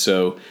night. And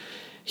so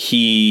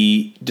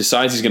he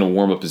decides he's going to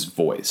warm up his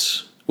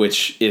voice,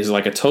 which is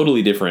like a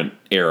totally different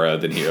era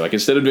than here. Like,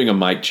 instead of doing a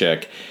mic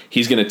check,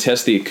 he's going to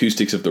test the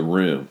acoustics of the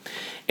room.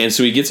 And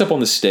so he gets up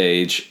on the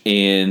stage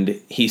and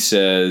he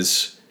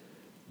says,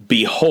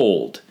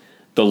 "Behold,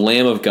 the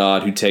Lamb of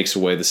God who takes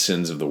away the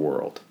sins of the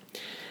world."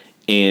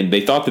 And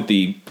they thought that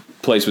the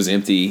place was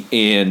empty,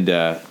 and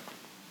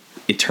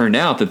it turned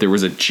out that there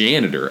was a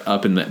janitor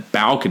up in the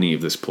balcony of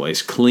this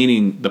place,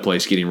 cleaning the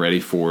place, getting ready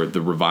for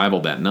the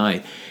revival that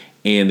night.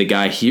 And the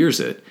guy hears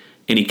it,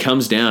 and he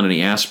comes down and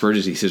he asks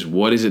Spurgeon, he says,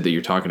 "What is it that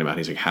you're talking about?"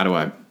 He's like,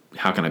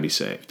 how can I be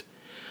saved?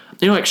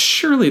 And you're like,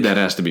 surely that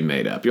has to be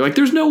made up. You're like,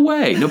 there's no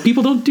way. No,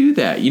 people don't do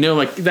that.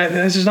 Like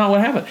that's just not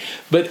what happened.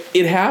 But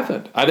it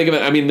happened. I think of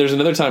it. I mean, there's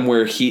another time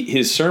where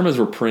his sermons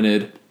were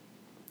printed,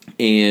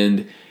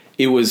 and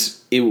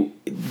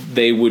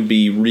they would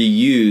be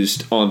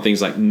reused on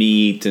things like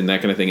meat and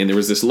that kind of thing. And there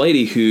was this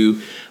lady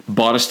who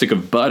bought a stick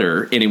of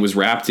butter, and it was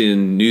wrapped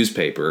in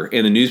newspaper,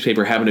 and the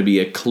newspaper happened to be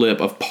a clip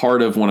of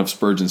part of one of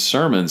Spurgeon's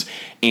sermons,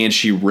 and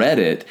she read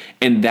it,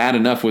 and that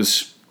enough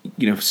was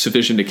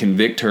sufficient to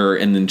convict her,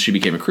 and then she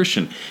became a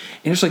Christian.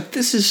 And it's like,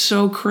 this is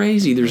so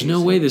crazy. There's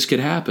no way this could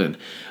happen.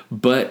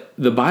 But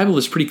the Bible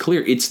is pretty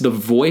clear. It's the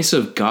voice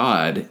of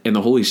God and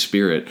the Holy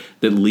Spirit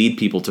that lead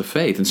people to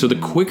faith. And so the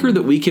quicker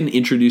that we can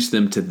introduce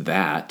them to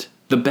that,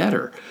 the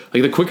better.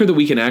 Like the quicker that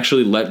we can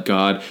actually let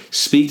God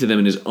speak to them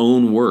in his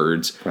own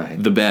words,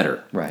 right, the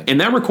better. Right. And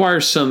that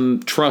requires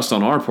some trust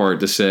on our part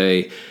to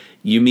say,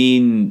 you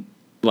mean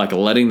like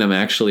letting them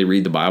actually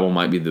read the Bible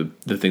might be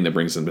the thing that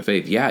brings them to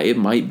faith? Yeah, it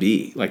might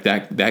be. Like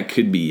that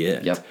could be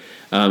it. Yep.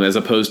 As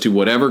opposed to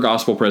whatever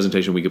gospel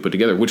presentation we could put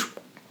together, which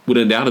would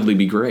undoubtedly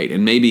be great.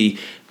 And maybe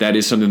that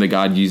is something that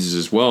God uses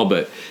as well.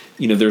 But,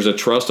 there's a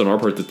trust on our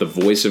part that the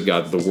voice of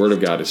God, the word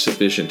of God is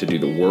sufficient to do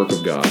the work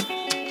of God.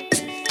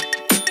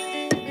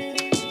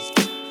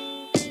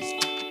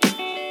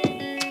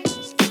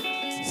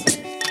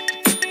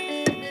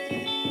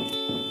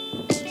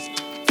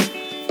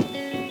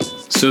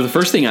 So the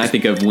first thing I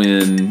think of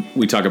when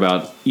we talk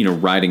about,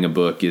 writing a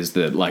book is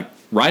that, like,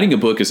 writing a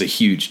book is a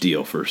huge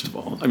deal, first of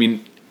all. I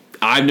mean,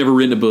 I've never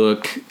written a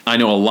book. I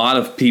know a lot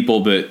of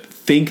people that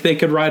think they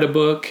could write a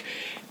book,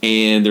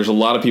 and there's a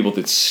lot of people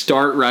that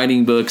start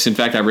writing books. In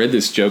fact, I read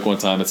this joke one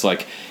time. It's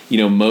like,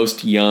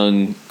 most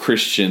young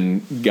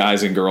Christian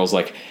guys and girls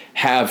like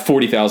have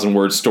 40,000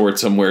 words stored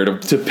somewhere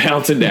to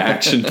bounce into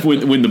action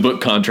when the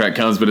book contract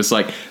comes. But it's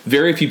like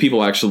very few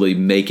people actually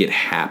make it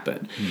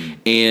happen.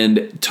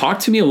 And talk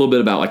to me a little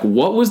bit about like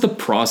what was the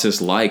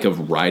process like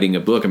of writing a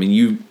book? I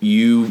mean,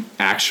 you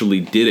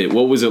actually did it.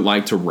 What was it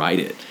like to write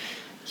it?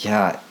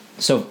 Yeah.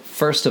 So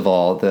first of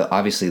all,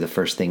 obviously the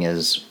first thing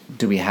is,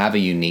 do we have a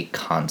unique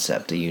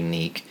concept, a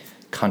unique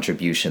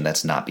contribution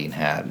that's not being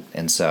had?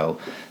 And so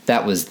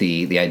that was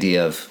the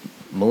idea of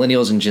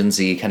millennials and Gen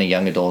Z, kind of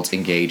young adults,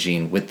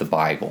 engaging with the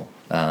Bible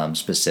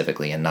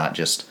specifically, and not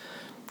just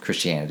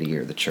Christianity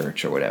or the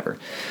church or whatever.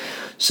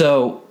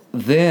 So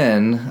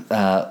then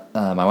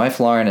my wife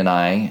Lauren and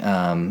I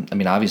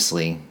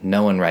obviously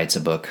no one writes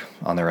a book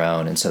on their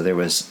own. And so there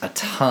was a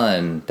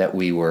ton that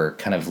we were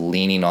kind of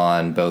leaning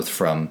on, both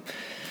from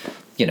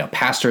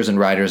pastors and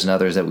writers and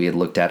others that we had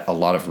looked at, a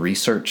lot of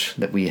research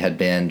that we had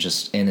been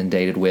just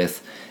inundated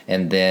with.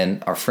 And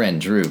then our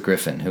friend Drew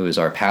Griffin, who is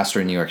our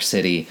pastor in New York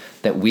City,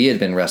 that we had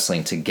been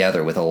wrestling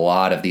together with a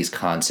lot of these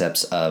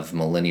concepts of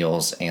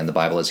millennials and the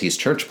Bible as he's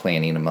church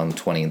planning among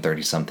 20 and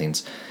 30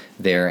 somethings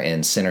there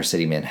in Center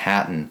City,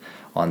 Manhattan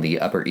on the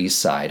Upper East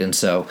Side. And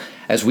so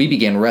as we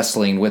began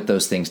wrestling with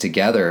those things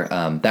together,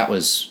 that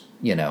was,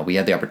 we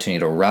had the opportunity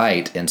to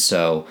write. And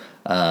so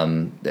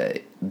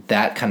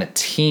that kind of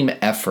team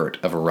effort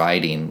of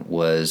writing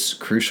was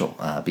crucial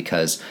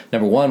because,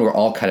 number one, we're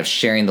all kind of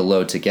sharing the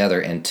load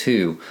together. And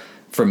two,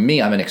 for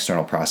me, I'm an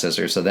external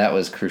processor, so that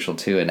was crucial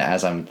too. And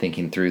as I'm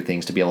thinking through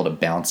things, to be able to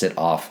bounce it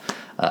off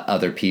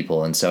other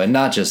people. And so, and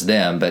not just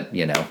them, but,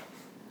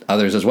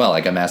 others as well.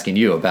 Like I'm asking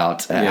you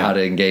about how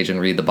to engage and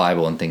read the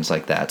Bible and things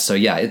like that. So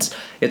yeah, it's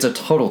a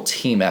total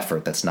team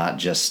effort. That's not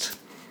just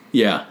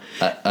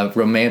a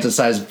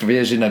romanticized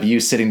vision of you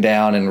sitting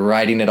down and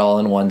writing it all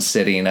in one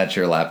sitting at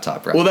your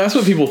laptop, right? Well, that's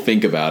what people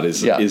think about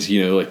is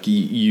like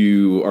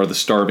you are the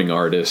starving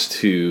artist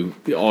who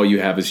all you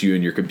have is you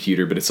and your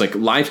computer, but it's like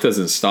life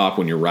doesn't stop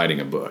when you're writing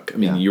a book. I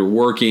mean, you're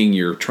working,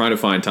 you're trying to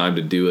find time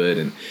to do it.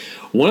 And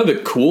one of the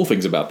cool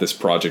things about this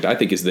project, I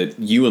think, is that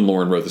you and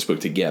Lauren wrote this book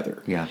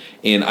together. Yeah.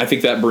 And I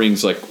think that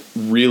brings like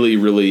really,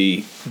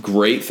 really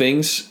great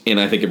things, and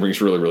I think it brings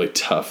really, really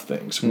tough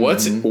things.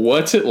 Mm-hmm.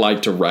 What's it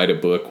like to write a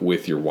book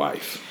with your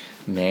wife?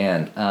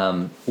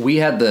 Man, we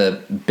had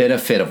the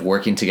benefit of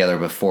working together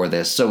before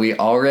this, so we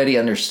already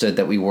understood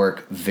that we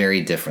work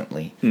very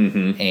differently.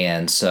 Mm-hmm.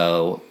 And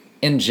so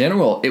in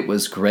general, it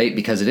was great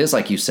because it is,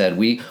 like you said,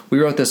 we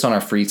wrote this on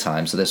our free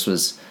time. So this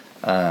was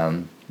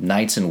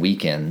nights and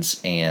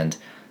weekends, and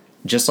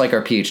just like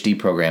our PhD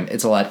program,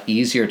 it's a lot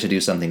easier to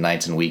do something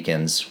nights and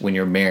weekends when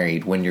you're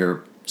married, when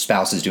your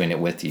spouse is doing it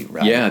with you,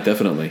 right? Yeah,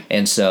 definitely.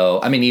 And so,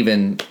 I mean,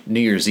 even New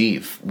Year's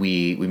Eve,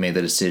 we made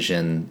the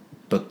decision,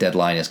 book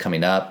deadline is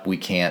coming up, we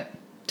can't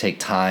take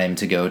time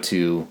to go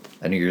to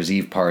a New Year's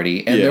Eve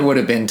party, and there would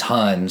have been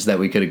tons that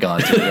we could have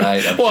gone to,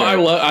 right?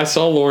 I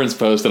saw Lauren's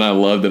post and I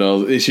loved it.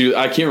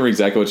 I can't remember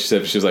exactly what she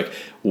said, but she was like,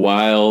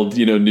 wild,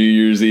 New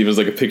Year's Eve is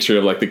like a picture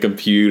of like the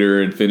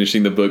computer and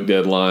finishing the book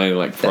deadline and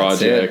like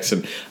projects.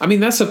 And I mean,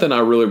 that's something I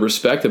really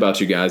respect about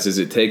you guys is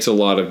it takes a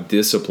lot of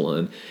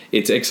discipline.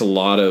 It takes a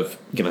lot of,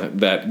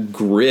 that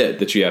grit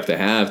that you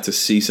have to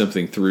see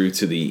something through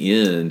to the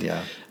end.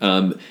 Yeah.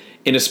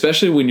 And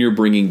especially when you're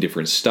bringing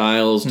different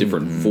styles,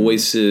 different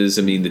voices.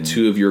 I mean, the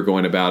two of you are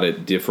going about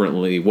it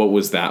differently. What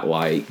was that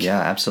like? Yeah,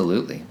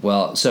 absolutely.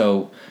 Well,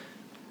 so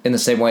in the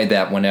same way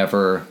that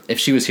if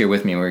she was here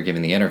with me and we were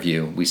giving the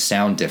interview, we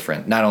sound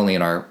different, not only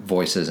in our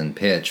voices and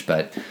pitch,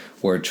 but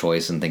word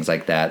choice and things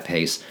like that,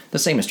 pace. The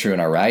same is true in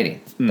our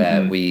writing,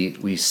 that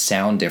we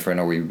sound different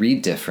or we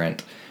read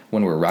different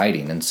when we're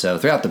writing. And so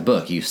throughout the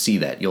book, you see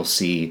that. You'll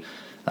see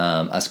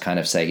us kind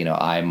of say,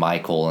 I,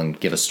 Michael, and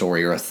give a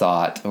story or a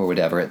thought or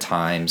whatever at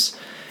times.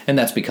 And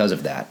that's because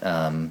of that.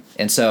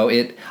 And so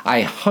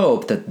I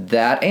hope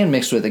that, and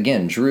mixed with,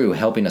 again, Drew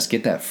helping us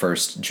get that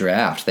first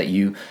draft,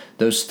 that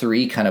those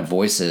three kind of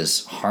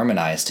voices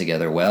harmonize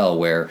together well,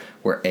 where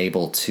we're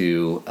able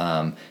to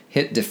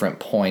hit different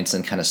points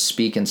and kind of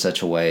speak in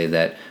such a way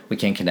that we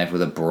can connect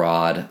with a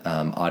broad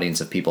audience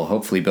of people,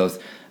 hopefully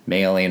both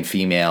male and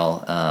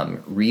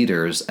female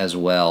readers as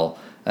well.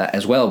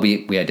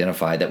 We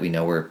identified that we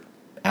know we're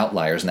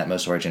outliers and that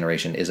most of our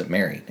generation isn't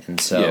married,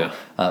 and so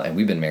and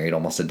we've been married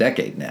almost a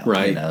decade now,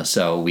 right?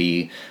 So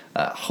we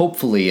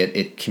hopefully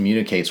it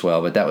communicates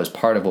well, but that was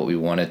part of what we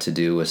wanted to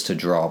do, was to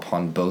draw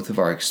upon both of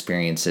our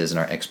experiences and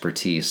our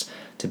expertise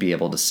to be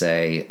able to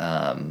say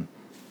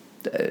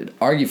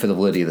argue for the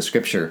validity of the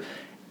scripture.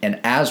 And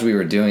as we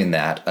were doing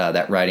that,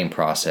 that writing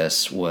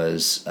process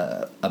was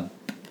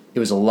it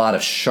was a lot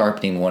of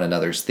sharpening one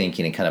another's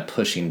thinking and kind of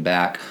pushing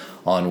back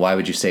on why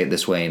would you say it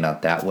this way and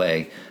not that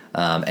way.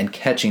 And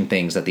catching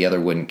things that the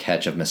other wouldn't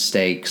catch, of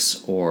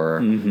mistakes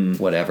or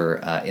whatever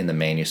in the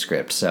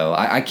manuscript. So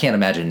I can't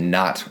imagine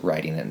not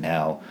writing it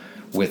now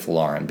with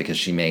Lauren, because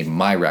she made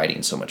my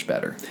writing so much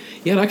better.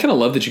 Yeah, and I kind of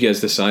love that you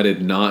guys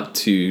decided not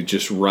to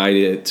just write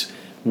it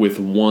with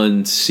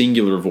one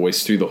singular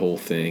voice through the whole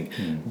thing,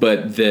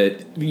 but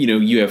that,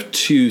 you have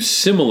two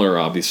similar,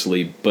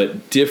 obviously,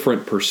 but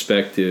different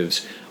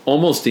perspectives,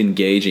 almost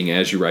engaging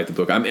as you write the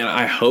book. I mean,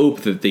 I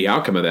hope that the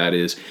outcome of that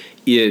is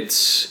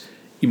it's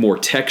more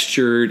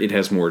textured, it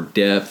has more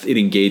depth, it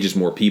engages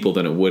more people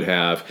than it would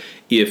have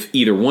if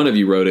either one of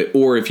you wrote it,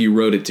 or if you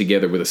wrote it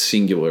together with a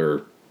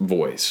singular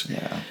voice.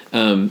 Yeah.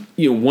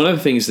 One of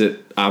the things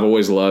that I've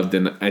always loved,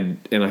 and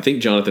I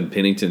think Jonathan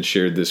Pennington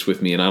shared this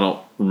with me, and I don't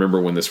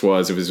remember when this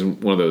was. It was in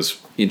one of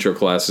those intro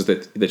classes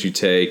that you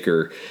take,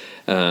 or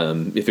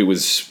if it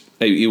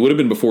would have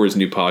been before his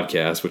new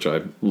podcast, which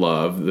I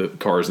love, the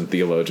Cars and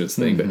Theologians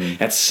thing. But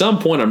at some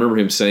point, I remember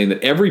him saying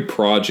that every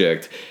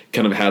project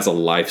kind of has a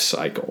life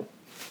cycle.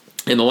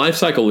 And the life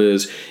cycle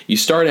is, you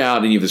start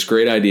out and you have this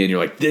great idea and you're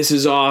like, this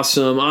is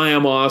awesome, I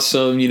am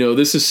awesome,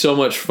 this is so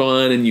much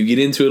fun, and you get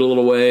into it a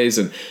little ways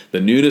and the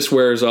newness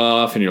wears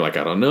off and you're like,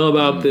 I don't know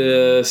about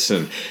this,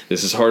 and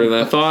this is harder than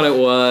I thought it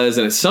was.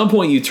 And at some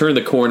point you turn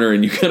the corner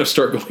and you kind of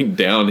start going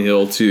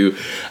downhill to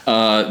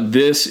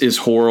this is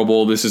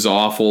horrible, this is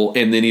awful.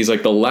 And then he's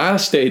like, the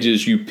last stage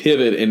is you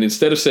pivot, and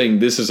instead of saying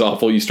this is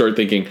awful, you start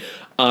thinking,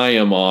 I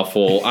am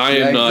awful. I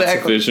am not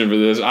sufficient for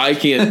this. I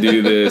can't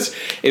do this.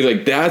 It's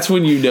like, that's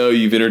when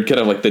you've entered kind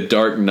of like the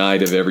dark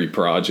night of every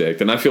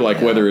project. And I feel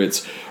like whether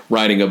it's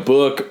writing a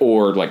book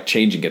or like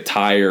changing a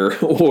tire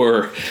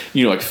or,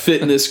 like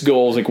fitness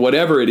goals, like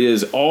whatever it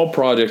is, all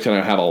projects kind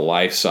of have a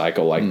life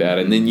cycle like that.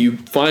 And then you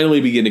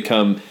finally begin to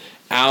come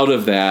out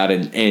of that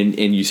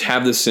and you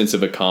have this sense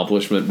of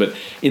accomplishment. But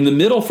in the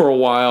middle for a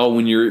while,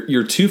 when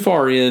you're too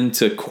far in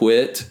to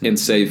quit and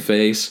save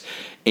face,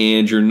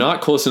 and you're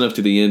not close enough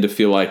to the end to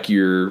feel like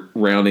you're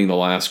rounding the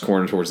last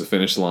corner towards the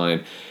finish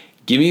line,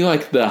 give me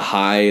like the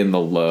high and the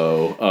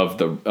low of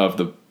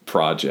the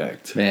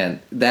project. Man,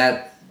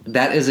 that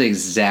is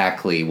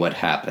exactly what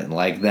happened.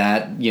 Like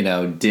that,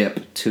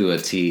 dip to a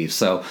T.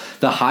 So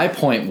the high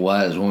point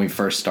was when we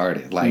first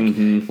started. Like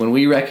when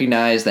we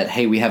recognized that,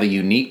 hey, we have a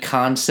unique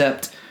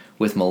concept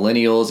with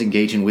millennials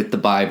engaging with the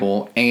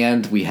Bible,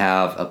 and we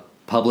have a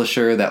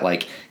publisher that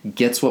like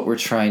gets what we're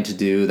trying to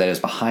do, that is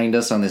behind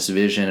us on this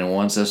vision and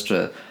wants us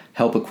to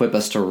help equip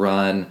us to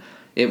run.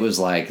 It was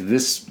like,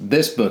 this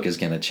book is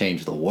going to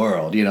change the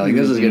world.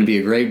 This is going to be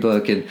a great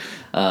book. And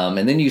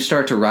then you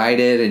start to write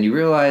it and you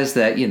realize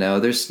that,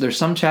 there's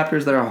some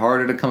chapters that are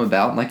harder to come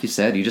about. And like you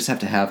said, you just have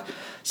to have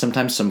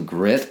sometimes some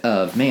grit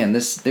of, man,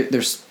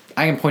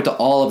 I can point to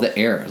all of the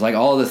errors, like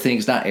all of the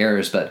things, not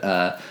errors,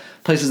 but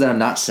places that I'm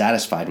not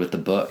satisfied with the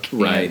book.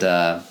 Right.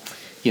 And,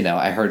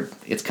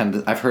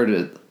 I've heard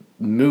a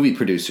movie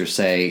producer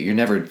say, you're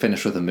never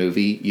finished with a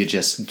movie, you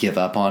just give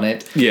up on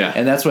it. Yeah.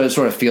 And that's what it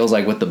sort of feels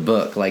like with the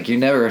book. Like, you're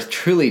never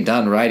truly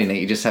done writing it.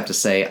 You just have to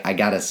say, I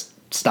gotta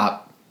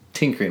stop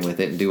tinkering with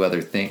it and do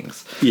other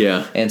things.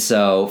 Yeah. And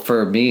so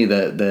for me,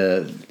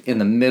 the in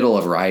the middle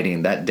of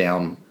writing,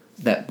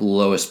 that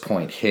lowest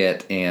point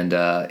hit, and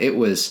it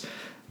was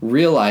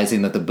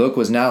realizing that the book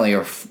was not only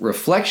a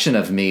reflection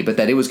of me, but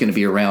that it was going to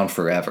be around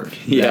forever.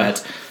 Yeah.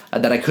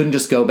 That I couldn't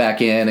just go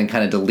back in and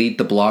kind of delete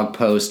the blog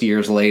post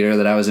years later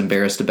that I was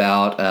embarrassed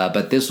about.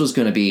 But this was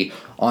going to be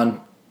on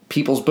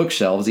people's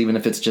bookshelves, even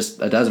if it's just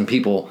a dozen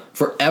people,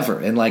 forever.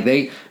 And like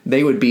I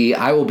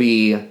will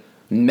be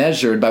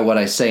measured by what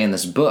I say in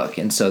this book.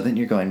 And so then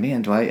you're going,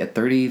 man, do I at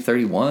 30,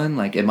 31,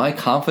 like, am I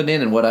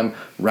confident in what I'm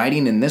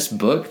writing in this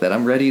book that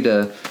I'm ready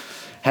to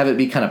have it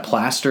be kind of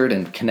plastered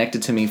and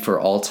connected to me for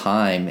all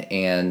time.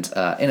 And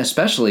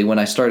especially when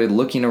I started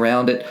looking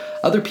around at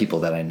other people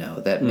that I know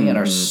that, man,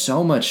 are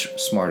so much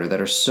smarter, that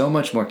are so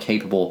much more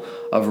capable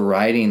of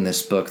writing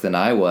this book than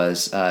I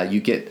was, you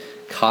get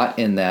caught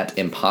in that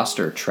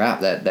imposter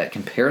trap, that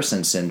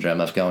comparison syndrome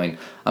of going,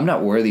 I'm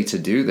not worthy to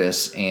do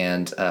this.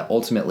 And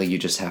ultimately you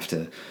just have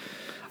to,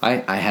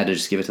 I had to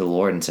just give it to the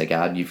Lord and say,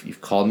 God,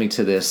 you've called me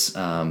to this.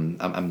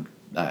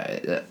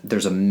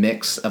 There's a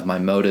mix of my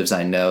motives.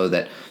 I know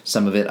that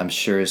some of it I'm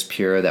sure is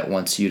pure, that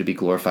wants you to be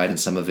glorified, and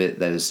some of it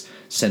that is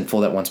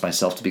sinful, that wants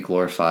myself to be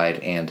glorified.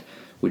 And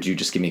would you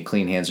just give me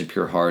clean hands and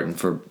pure heart, and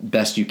for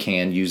best you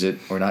can, use it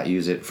or not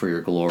use it for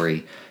your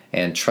glory,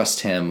 and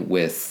trust him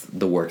with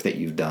the work that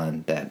you've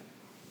done, that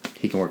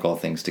he can work all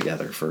things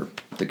together for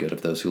the good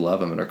of those who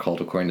love him and are called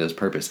according to his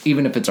purpose,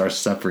 even if it's our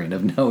suffering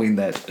of knowing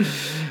that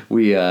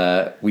we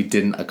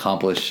didn't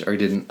accomplish or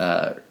didn't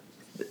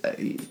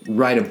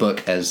write a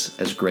book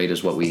as great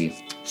as what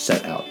we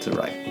set out to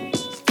write.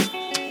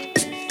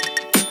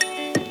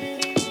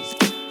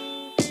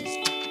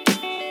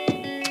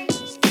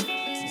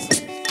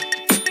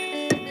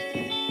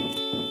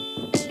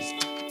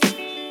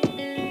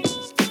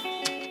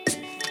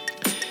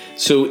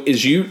 So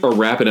as you are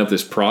wrapping up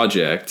this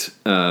project,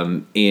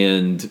 and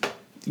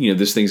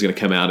this thing's going to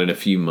come out in a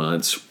few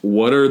months,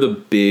 what are the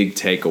big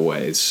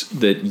takeaways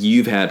that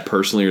you've had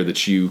personally, or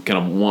that you kind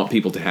of want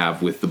people to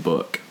have with the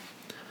book?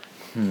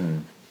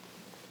 Let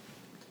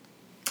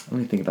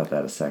me think about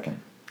that a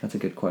second. That's a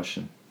good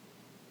question.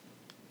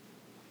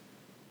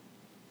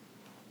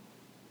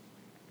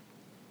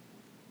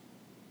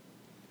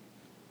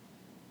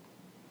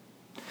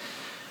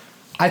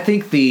 I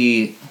think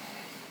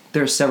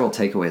there are several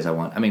takeaways I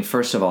want. I mean,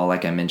 first of all,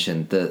 like I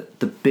mentioned,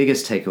 the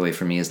biggest takeaway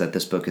for me is that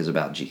this book is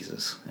about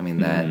Jesus. I mean,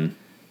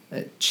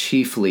 that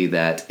chiefly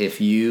that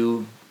if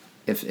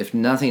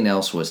nothing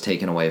else was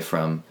taken away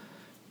from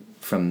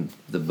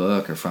the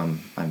book or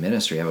from my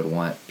ministry, I would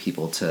want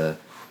people to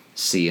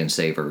see and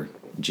savor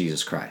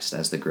Jesus Christ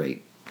as the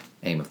great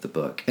aim of the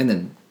book. And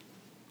then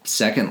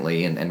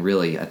secondly, and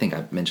really, I think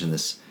I've mentioned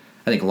this,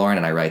 I think Lauren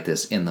and I write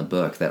this in the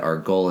book, that our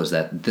goal is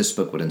that this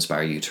book would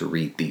inspire you to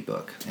read the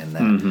book. And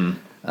that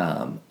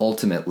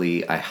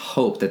ultimately, I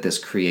hope that this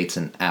creates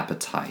an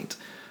appetite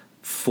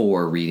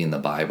for reading the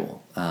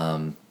Bible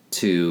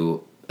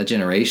to a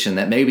generation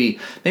that maybe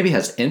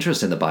has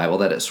interest in the Bible,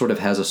 that it sort of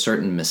has a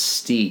certain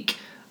mystique,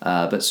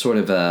 but sort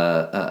of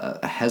a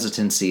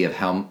hesitancy of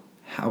how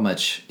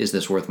much is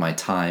this worth my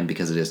time,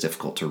 because it is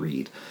difficult to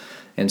read.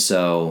 And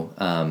so,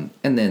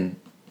 and then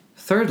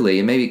thirdly,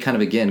 and maybe kind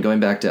of again going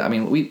back to, I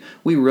mean,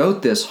 we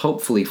wrote this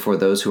hopefully for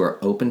those who are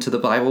open to the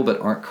Bible but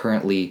aren't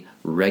currently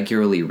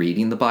regularly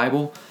reading the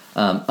Bible,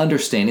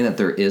 understanding that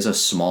there is a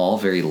small,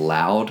 very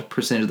loud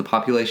percentage of the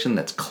population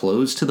that's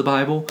closed to the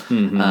Bible,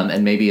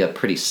 and maybe a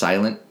pretty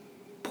silent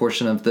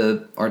portion of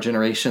our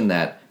generation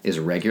that is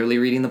regularly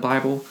reading the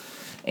Bible.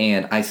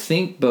 And I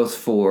think both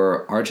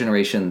for our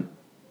generation,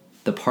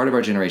 the part of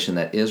our generation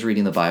that is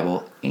reading the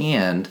Bible,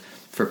 and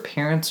for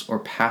parents or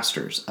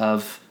pastors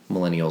of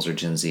millennials or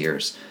Gen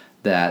Zers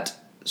that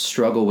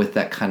struggle with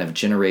that kind of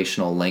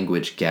generational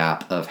language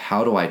gap of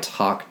how do I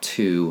talk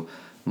to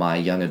my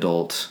young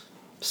adult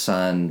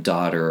son,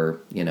 daughter,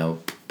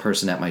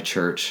 person at my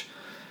church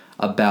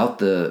about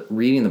the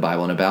reading the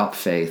Bible and about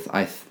faith.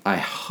 I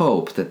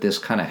hope that this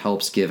kind of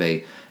helps give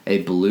a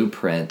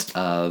blueprint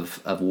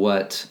of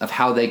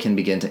how they can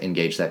begin to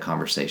engage that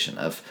conversation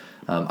of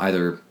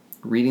either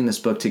reading this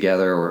book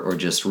together or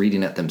just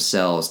reading it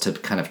themselves to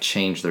kind of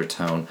change their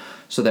tone,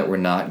 so that we're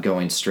not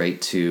going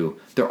straight to,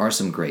 there are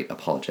some great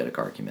apologetic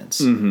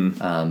arguments.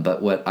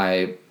 But what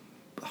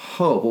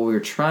we were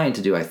trying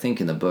to do, I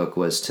think, in the book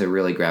was to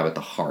really grab at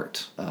the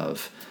heart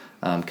of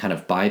kind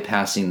of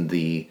bypassing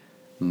the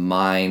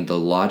mind, the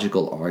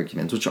logical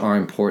arguments, which are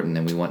important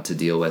and we want to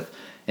deal with,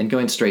 and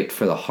going straight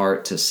for the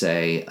heart to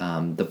say,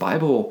 the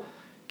Bible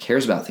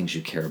cares about things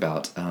you care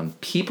about.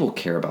 People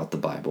care about the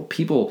Bible.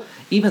 People,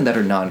 even that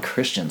are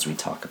non-Christians, we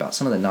talk about.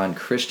 Some of the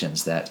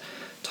non-Christians that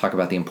talk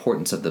about the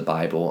importance of the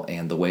Bible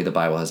and the way the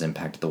Bible has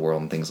impacted the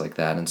world and things like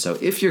that. And so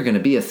if you're going to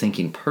be a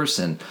thinking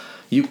person,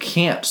 you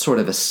can't sort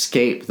of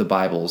escape the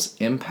Bible's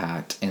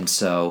impact. And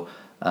so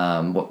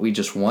what we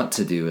just want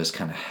to do is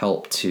kind of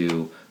help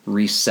to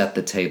reset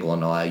the table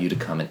and allow you to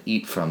come and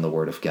eat from the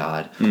Word of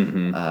God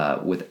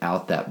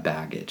without that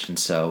baggage. And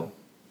so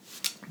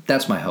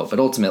that's my hope. But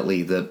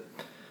ultimately,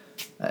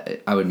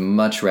 I would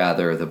much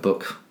rather the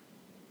book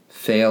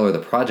fail or the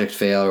project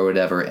fail or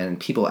whatever, and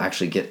people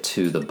actually get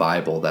to the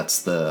Bible.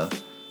 That's the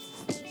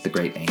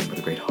great aim or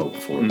the great hope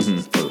for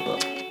the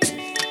book.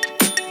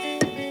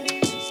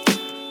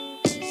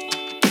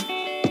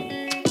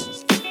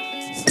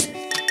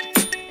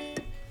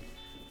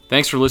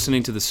 Thanks for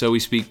listening to the So We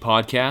Speak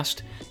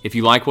podcast. If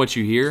you like what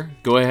you hear,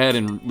 go ahead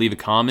and leave a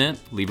comment,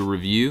 leave a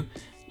review,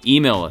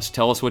 email us,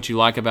 tell us what you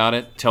like about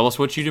it, tell us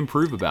what you'd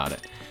improve about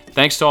it.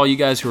 Thanks to all you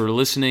guys who are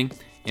listening,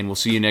 and we'll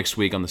see you next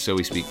week on the So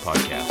We Speak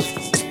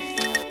podcast.